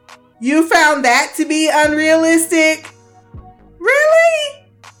 whoa. You found that to be unrealistic? Really?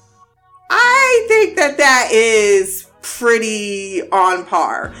 I think that is pretty on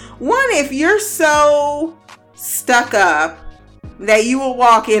par. One, if you're so stuck up that you will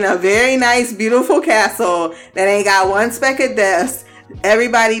walk in a very nice, beautiful castle that ain't got one speck of dust,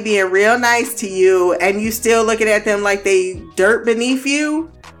 everybody being real nice to you, and you still looking at them like they dirt beneath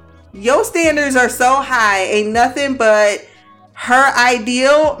you, your standards are so high, ain't nothing but her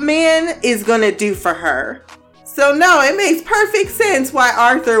ideal man is gonna do for her. So no, it makes perfect sense why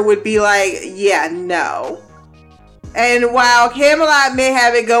Arthur would be like, yeah, no. And while Camelot may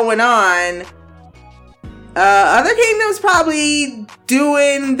have it going on, other kingdoms probably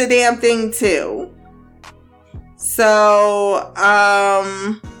doing the damn thing too. So,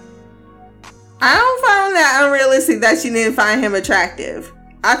 I don't find that unrealistic that she didn't find him attractive.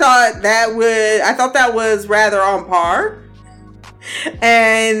 I thought that was rather on par.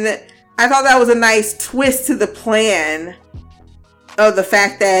 And I thought that was a nice twist to the plan of the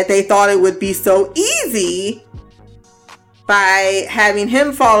fact that they thought it would be so easy by having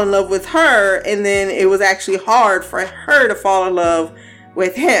him fall in love with her, and then it was actually hard for her to fall in love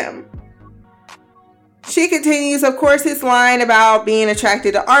with him. She continues, of course, his line about being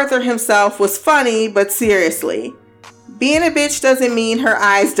attracted to Arthur himself was funny, but seriously, being a bitch doesn't mean her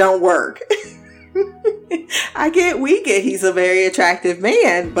eyes don't work. We get he's a very attractive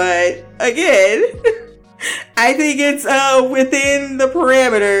man, but again, I think it's within the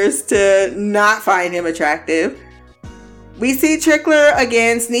parameters to not find him attractive. We see Trickler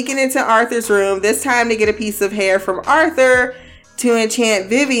again sneaking into Arthur's room, this time to get a piece of hair from Arthur to enchant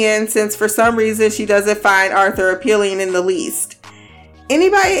Vivian, since for some reason she doesn't find Arthur appealing in the least.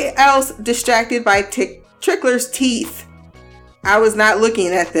 Anybody else distracted by Trickler's teeth? I was not looking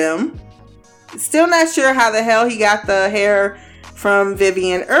at them. Still not sure how the hell he got the hair from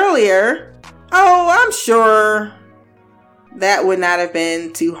Vivian earlier. Oh, I'm sure that would not have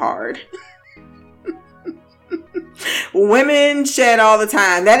been too hard. Women shed all the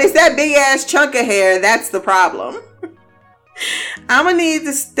time. That is that big ass chunk of hair. That's the problem. I'm gonna need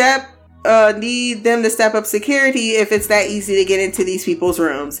them to step up security if it's that easy to get into these people's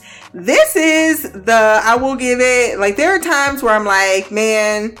rooms. This is I will give it, like, there are times where I'm like,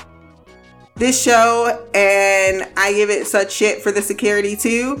 man, this show, and I give it such shit for the security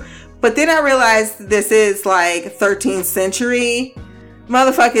too. But then I realized this is like 13th century.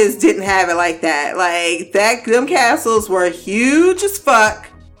 Motherfuckers didn't have it like that. Like, them castles were huge as fuck.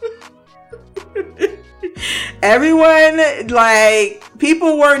 Everyone, like,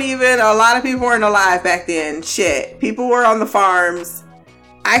 a lot of people weren't alive back then. Shit. People were on the farms.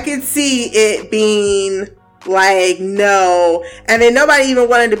 I could see it being like, no. And then nobody even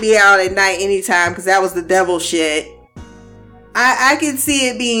wanted to be out at night anytime because that was the devil shit. I could see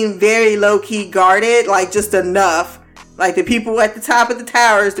it being very low-key guarded, like just enough. Like the people at the top of the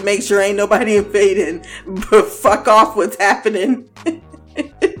towers to make sure ain't nobody invading. But fuck off what's happening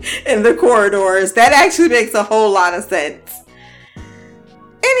in the corridors. That actually makes a whole lot of sense.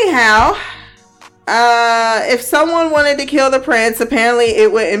 Anyhow, if someone wanted to kill the prince, apparently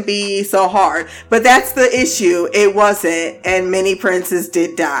it wouldn't be so hard. But that's the issue. It wasn't. And many princes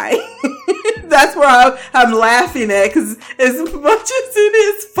did die. That's where I'm laughing at. Because as much as it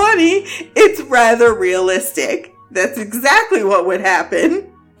is funny, it's rather realistic. That's exactly what would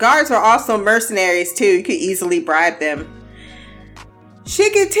happen. Guards are also mercenaries too. You could easily bribe them. She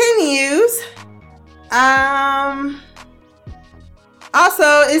continues.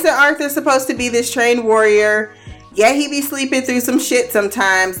 Also, isn't Arthur supposed to be this trained warrior? Yeah, he be sleeping through some shit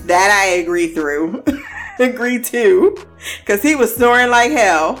sometimes. That I agree to. Because he was snoring like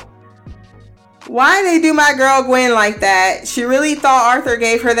hell. Why they do my girl Gwen like that? She really thought Arthur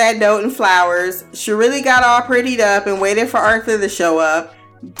gave her that note and flowers. She really got all prettied up and waited for Arthur to show up.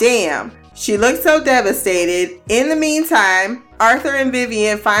 Damn, she looked so devastated. In the meantime, Arthur and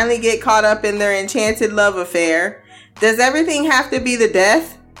Vivian finally get caught up in their enchanted love affair. Does everything have to be to the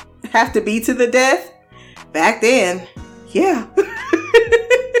death? Back then, yeah.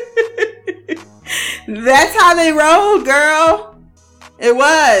 That's how they rolled, girl. It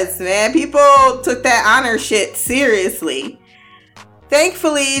was, man. People took that honor shit seriously.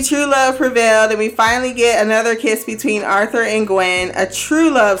 Thankfully, true love prevailed and we finally get another kiss between Arthur and Gwen, a true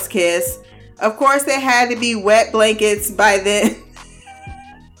love's kiss. Of course, there had to be wet blankets by then.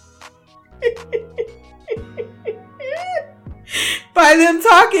 By them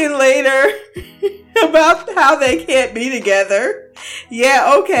talking later about how they can't be together.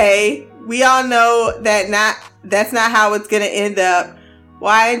 Yeah, okay. We all know that that's not how it's going to end up. Well,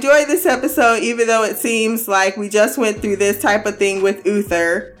 I enjoyed this episode, even though it seems like we just went through this type of thing with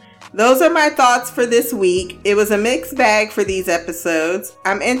Uther. Those are my thoughts for this week. It was a mixed bag for these episodes.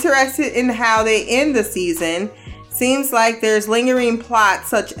 I'm interested in how they end the season. Seems like there's lingering plots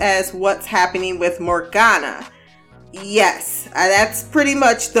such as what's happening with Morgana. Yes, that's pretty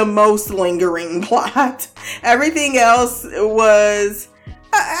much the most lingering plot. Everything else was,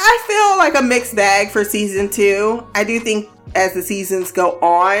 I feel like a mixed bag for season 2. I do think as the seasons go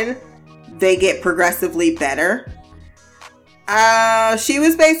on, they get progressively better. She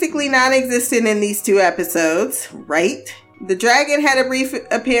was basically non-existent in these 2 episodes, right? The dragon had a brief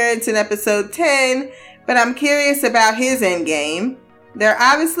appearance in episode 10, but I'm curious about his endgame. They're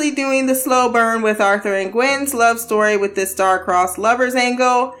obviously doing the slow burn with Arthur and Gwen's love story with this star-crossed lovers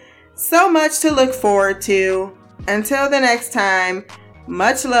angle. So much to look forward to. Until the next time,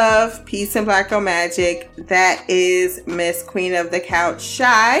 much love, peace, and black girl magic. That is Miss Queen of the Couch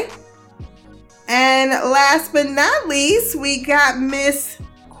Shy. And last but not least, we got Miss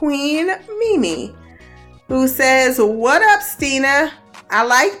Queen Mimi, who says, "What up, Stina? I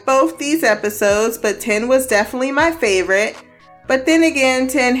liked both these episodes, but 10 was definitely my favorite. But then again,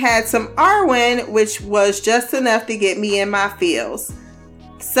 10 had some Arwen, which was just enough to get me in my feels."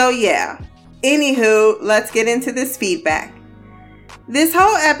 So yeah. Anywho, let's get into this feedback. This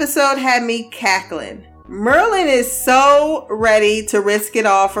whole episode had me cackling. Merlin is so ready to risk it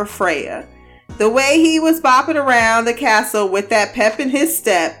all for Freya. The way he was bopping around the castle with that pep in his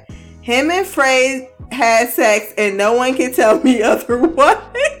step, him and Frey had sex and no one can tell me otherwise.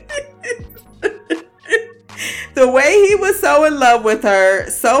 The way he was so in love with her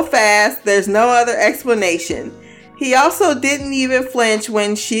so fast, there's no other explanation. He also didn't even flinch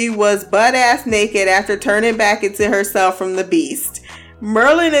when she was butt-ass naked after turning back into herself from the beast.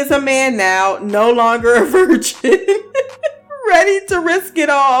 Merlin is a man now, no longer a virgin. Ready to risk it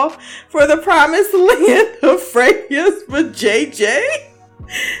all for the promised land of Freya's with JJ.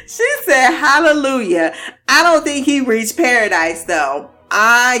 She said, hallelujah. I don't think he reached paradise though.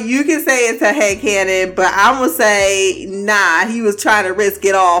 You can say it's a headcanon, but I'm going to say, nah, he was trying to risk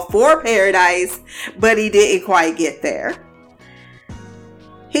it all for paradise, but he didn't quite get there.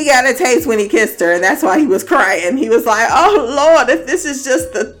 He got a taste when he kissed her, and that's why he was crying. He was like, oh Lord, if this is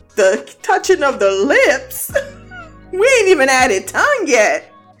just the touching of the lips, we ain't even added tongue yet.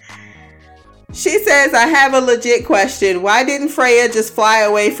 She says, I have a legit question. Why didn't Freya just fly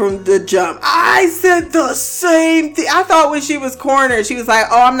away from the jump? I said the same thing. I thought when she was cornered, she was like,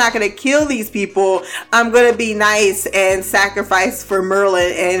 oh, I'm not going to kill these people. I'm going to be nice and sacrifice for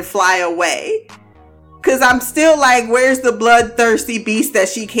Merlin and fly away. Because I'm still like, where's the bloodthirsty beast that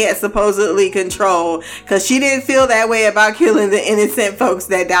she can't supposedly control? Because she didn't feel that way about killing the innocent folks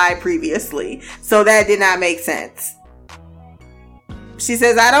that died previously. So that did not make sense. She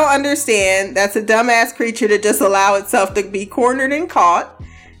says, I don't understand. That's a dumbass creature to just allow itself to be cornered and caught.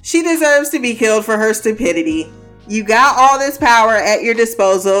 She deserves to be killed for her stupidity. You got all this power at your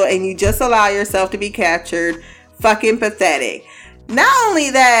disposal and you just allow yourself to be captured. Fucking pathetic. Not only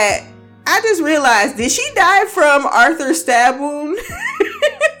that, I just realized, did she die from Arthur's stab wound?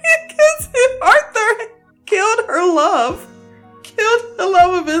 Because Arthur killed her love. Killed the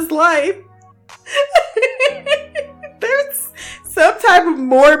love of his life. There's some type of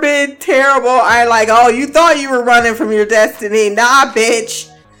morbid, terrible, oh, you thought you were running from your destiny. Nah, bitch.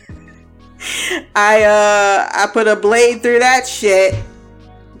 I put a blade through that shit.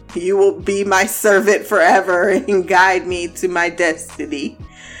 You will be my servant forever and guide me to my destiny.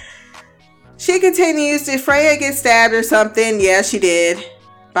 She continues, did Freya get stabbed or something? Yeah, she did.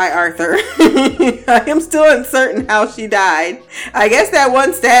 By Arthur. I am still uncertain how she died. I guess that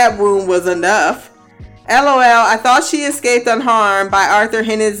one stab wound was enough. LOL, I thought she escaped unharmed by Arthur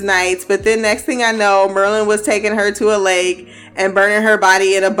and his knights, but then next thing I know, Merlin was taking her to a lake and burning her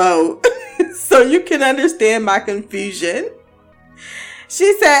body in a boat. So you can understand my confusion.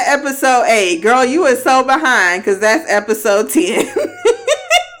 She said episode 8. Girl, you were so behind because that's episode 10.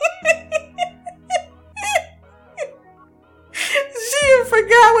 She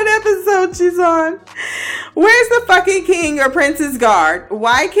forgot what episode she's on. Where's the fucking king or prince's guard?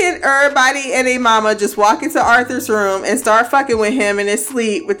 Why can't everybody and a mama just walk into Arthur's room and start fucking with him in his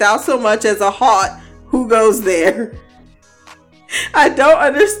sleep without so much as a halt? Who goes there? I don't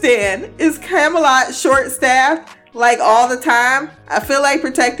understand. Is Camelot short-staffed like all the time? I feel like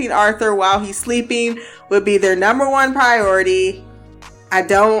protecting Arthur while he's sleeping would be their number one priority. I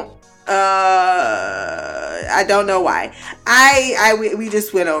don't know why. We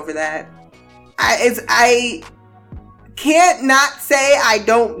just went over that. I can't not say I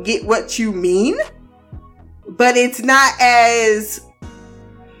don't get what you mean, but it's not as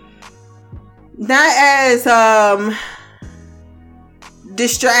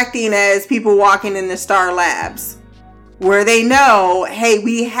distracting as people walking in the Star Labs, where they know, hey,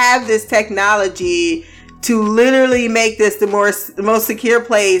 we have this technology to literally make this the most secure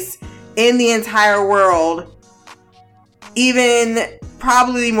place in the entire world, even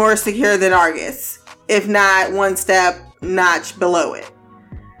probably more secure than Argus, if not one notch below it.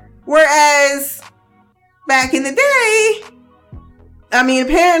 Whereas back in the day, I mean,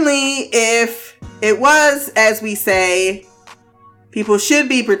 apparently if it was, as we say, people should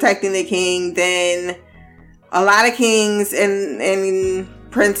be protecting the king, then a lot of kings and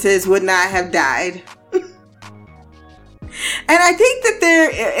princes would not have died. And I think that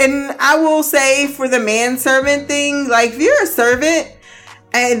and I will say for the manservant thing, like if you're a servant,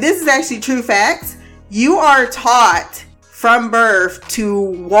 and this is actually true facts, you are taught from birth to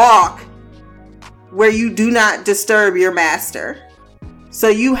walk where you do not disturb your master. So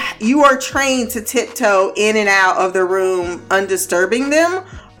you are trained to tiptoe in and out of the room undisturbing them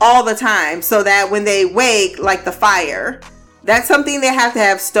all the time, so that when they wake, like the fire, that's something they have to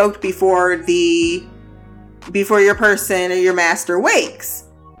have stoked before your person or your master wakes.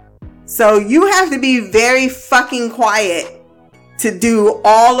 So you have to be very fucking quiet to do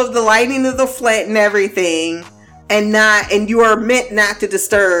all of the lighting of the flint and everything, and you are meant not to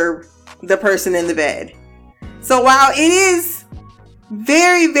disturb the person in the bed. So while it is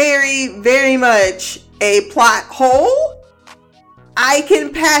very, very, very much a plot hole, I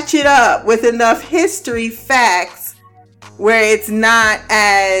can patch it up with enough history facts where it's not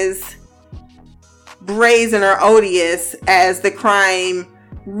as brazen or odious as the crime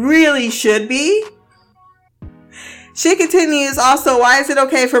really should be. She continues, also, why is it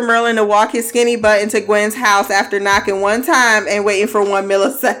okay for Merlin to walk his skinny butt into Gwen's house after knocking one time and waiting for 1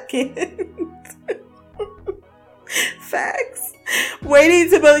 millisecond? Facts. Waiting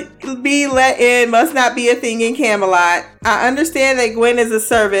to be let in must not be a thing in Camelot. I understand that Gwen is a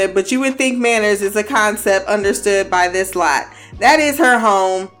servant, but you would think manners is a concept understood by this lot. That is her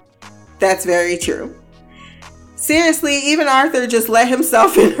home. That's very true. Seriously, even Arthur just let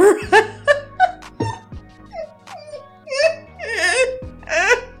himself in her.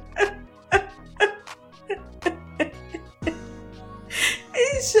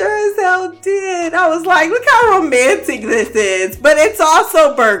 He sure as hell did. I was like, look how romantic this is. But it's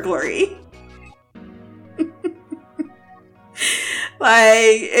also burglary.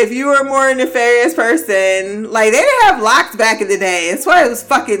 Like, if you were a more nefarious person, like, they didn't have locks back in the day. That's why it was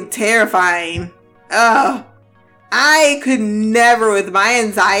fucking terrifying. Ugh. I could never, with my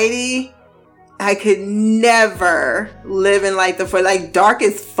anxiety, I could never live in like dark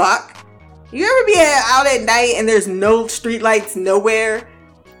as fuck. You ever be out at night and there's no street lights nowhere?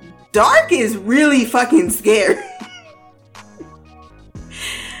 Dark is really fucking scary.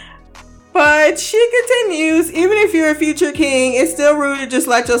 But she continues, even if you're a future king, it's still rude to just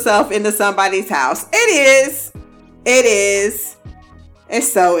let yourself into somebody's house. It is. It is. It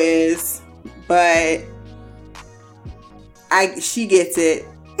so is. But she gets it.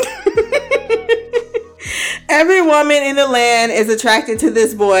 Every woman in the land is attracted to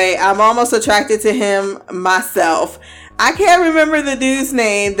this boy. I'm almost attracted to him myself. I can't remember the dude's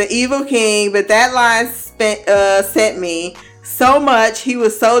name, the evil king, but that line sent me so much. He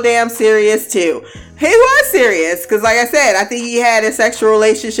was so damn serious too. He was serious because, like I said, I think he had a sexual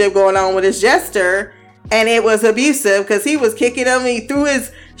relationship going on with his jester, and it was abusive because he was kicking him. He threw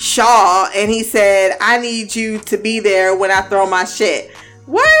his shawl and he said, I need you to be there when I throw my shit.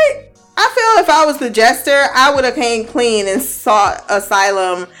 What? I feel if I was the jester, I would have came clean and sought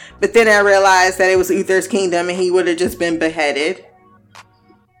asylum, but then I realized that it was Uther's kingdom and he would have just been beheaded.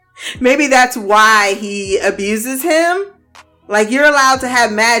 Maybe that's why he abuses him. Like, you're allowed to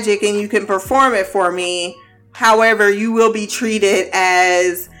have magic and you can perform it for me. However, you will be treated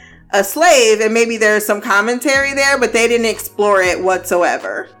as a slave, and maybe there's some commentary there, but they didn't explore it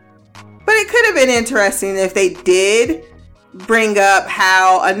whatsoever. But it could have been interesting if they did bring up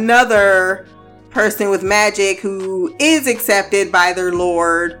how another person with magic who is accepted by their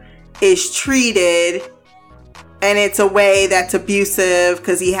lord is treated, and it's a way that's abusive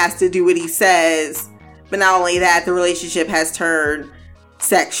because he has to do what he says. But not only that, the relationship has turned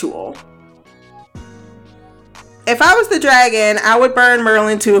sexual. If I was the dragon, I would burn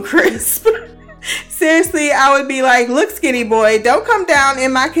Merlin to a crisp. Seriously, I would be like, look, skinny boy, don't come down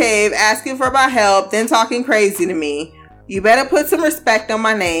in my cave asking for my help, then talking crazy to me. You better put some respect on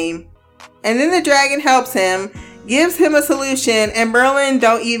my name. And then the dragon helps him, gives him a solution, and Merlin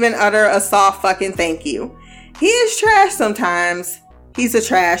don't even utter a soft fucking thank you. He is trash sometimes. He's a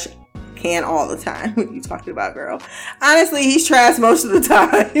trash can all the time. What are you talking about, girl? Honestly, he's trash most of the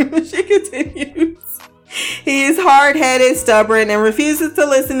time. She continues. He is hard-headed, stubborn, and refuses to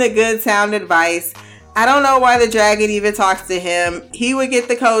listen to good sound advice. I don't know why the dragon even talks to him. He would get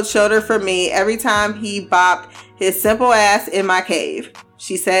the cold shoulder from me every time he bopped his simple ass in my cave.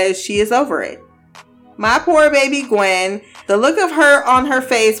 She says she is over it. My poor baby Gwen, the look of her on her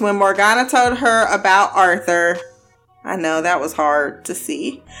face when Morgana told her about Arthur. I know, that was hard to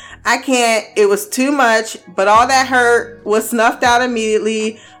see. I can't, it was too much, but all that hurt was snuffed out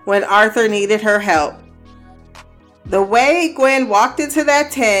immediately when Arthur needed her help. The way Gwen walked into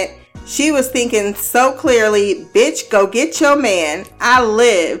that tent, she was thinking so clearly, bitch, go get your man. I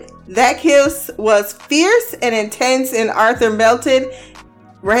lived. That kiss was fierce and intense, and Arthur melted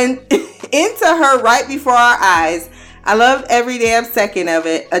into her right before our eyes. I loved every damn second of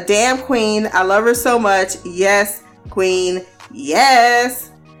it. A damn queen. I love her so much. Yes, queen.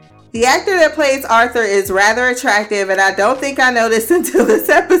 Yes. The actor that plays Arthur is rather attractive, and I don't think I noticed until this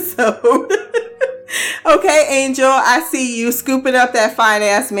episode. Okay, Angel, I see you scooping up that fine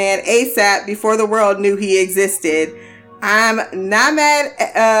ass man ASAP before the world knew he existed. I'm not mad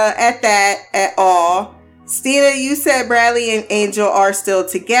at that at all. Stina, you said Bradley and Angel are still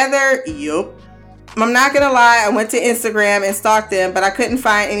together. Yup. I'm not gonna lie, I went to Instagram and stalked them, but I couldn't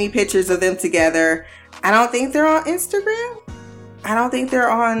find any pictures of them together. I don't think they're on Instagram. I don't think they're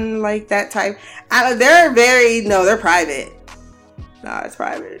on like that type. They're private. Nah, it's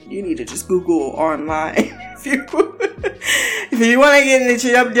private. You need to just Google online. if you want to get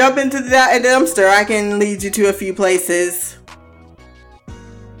into jump into that dumpster, I can lead you to a few places.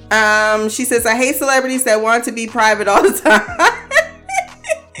 She says, I hate celebrities that want to be private all the time.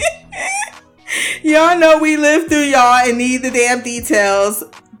 Y'all know we live through y'all and need the damn details.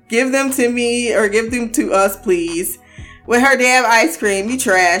 Give them to me or give them to us, please. With her damn ice cream, you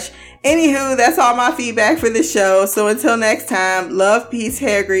trash. Anywho, that's all my feedback for the show. So until next time, love, peace,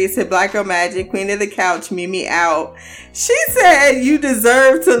 hair grease, and Black Girl Magic, Queen of the Couch, Mimi out. She said you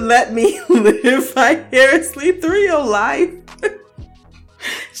deserve to let me live vicariously through your life.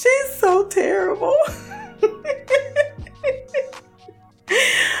 She's so terrible.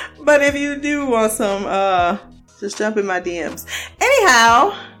 But if you do want some, just jump in my DMs.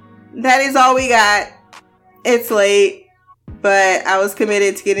 Anyhow, that is all we got. It's late. But I was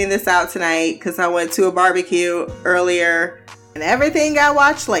committed to getting this out tonight because I went to a barbecue earlier and everything got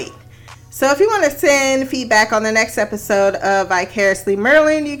watched late. So if you want to send feedback on the next episode of Vicariously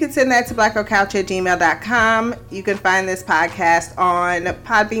Merlin, you can send that to blackgirlcouch@gmail.com. You can find this podcast on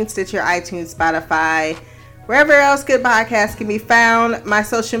Podbean, Stitcher, iTunes, Spotify, wherever else good podcasts can be found. My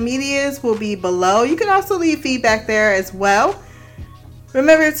social medias will be below. You can also leave feedback there as well.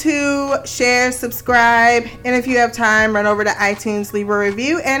 Remember to share, subscribe, and if you have time, run over to iTunes, leave a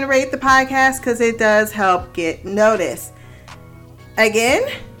review, and rate the podcast because it does help get noticed. Again,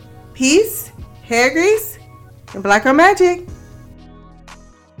 peace, hair grease, and Black Girl Magic.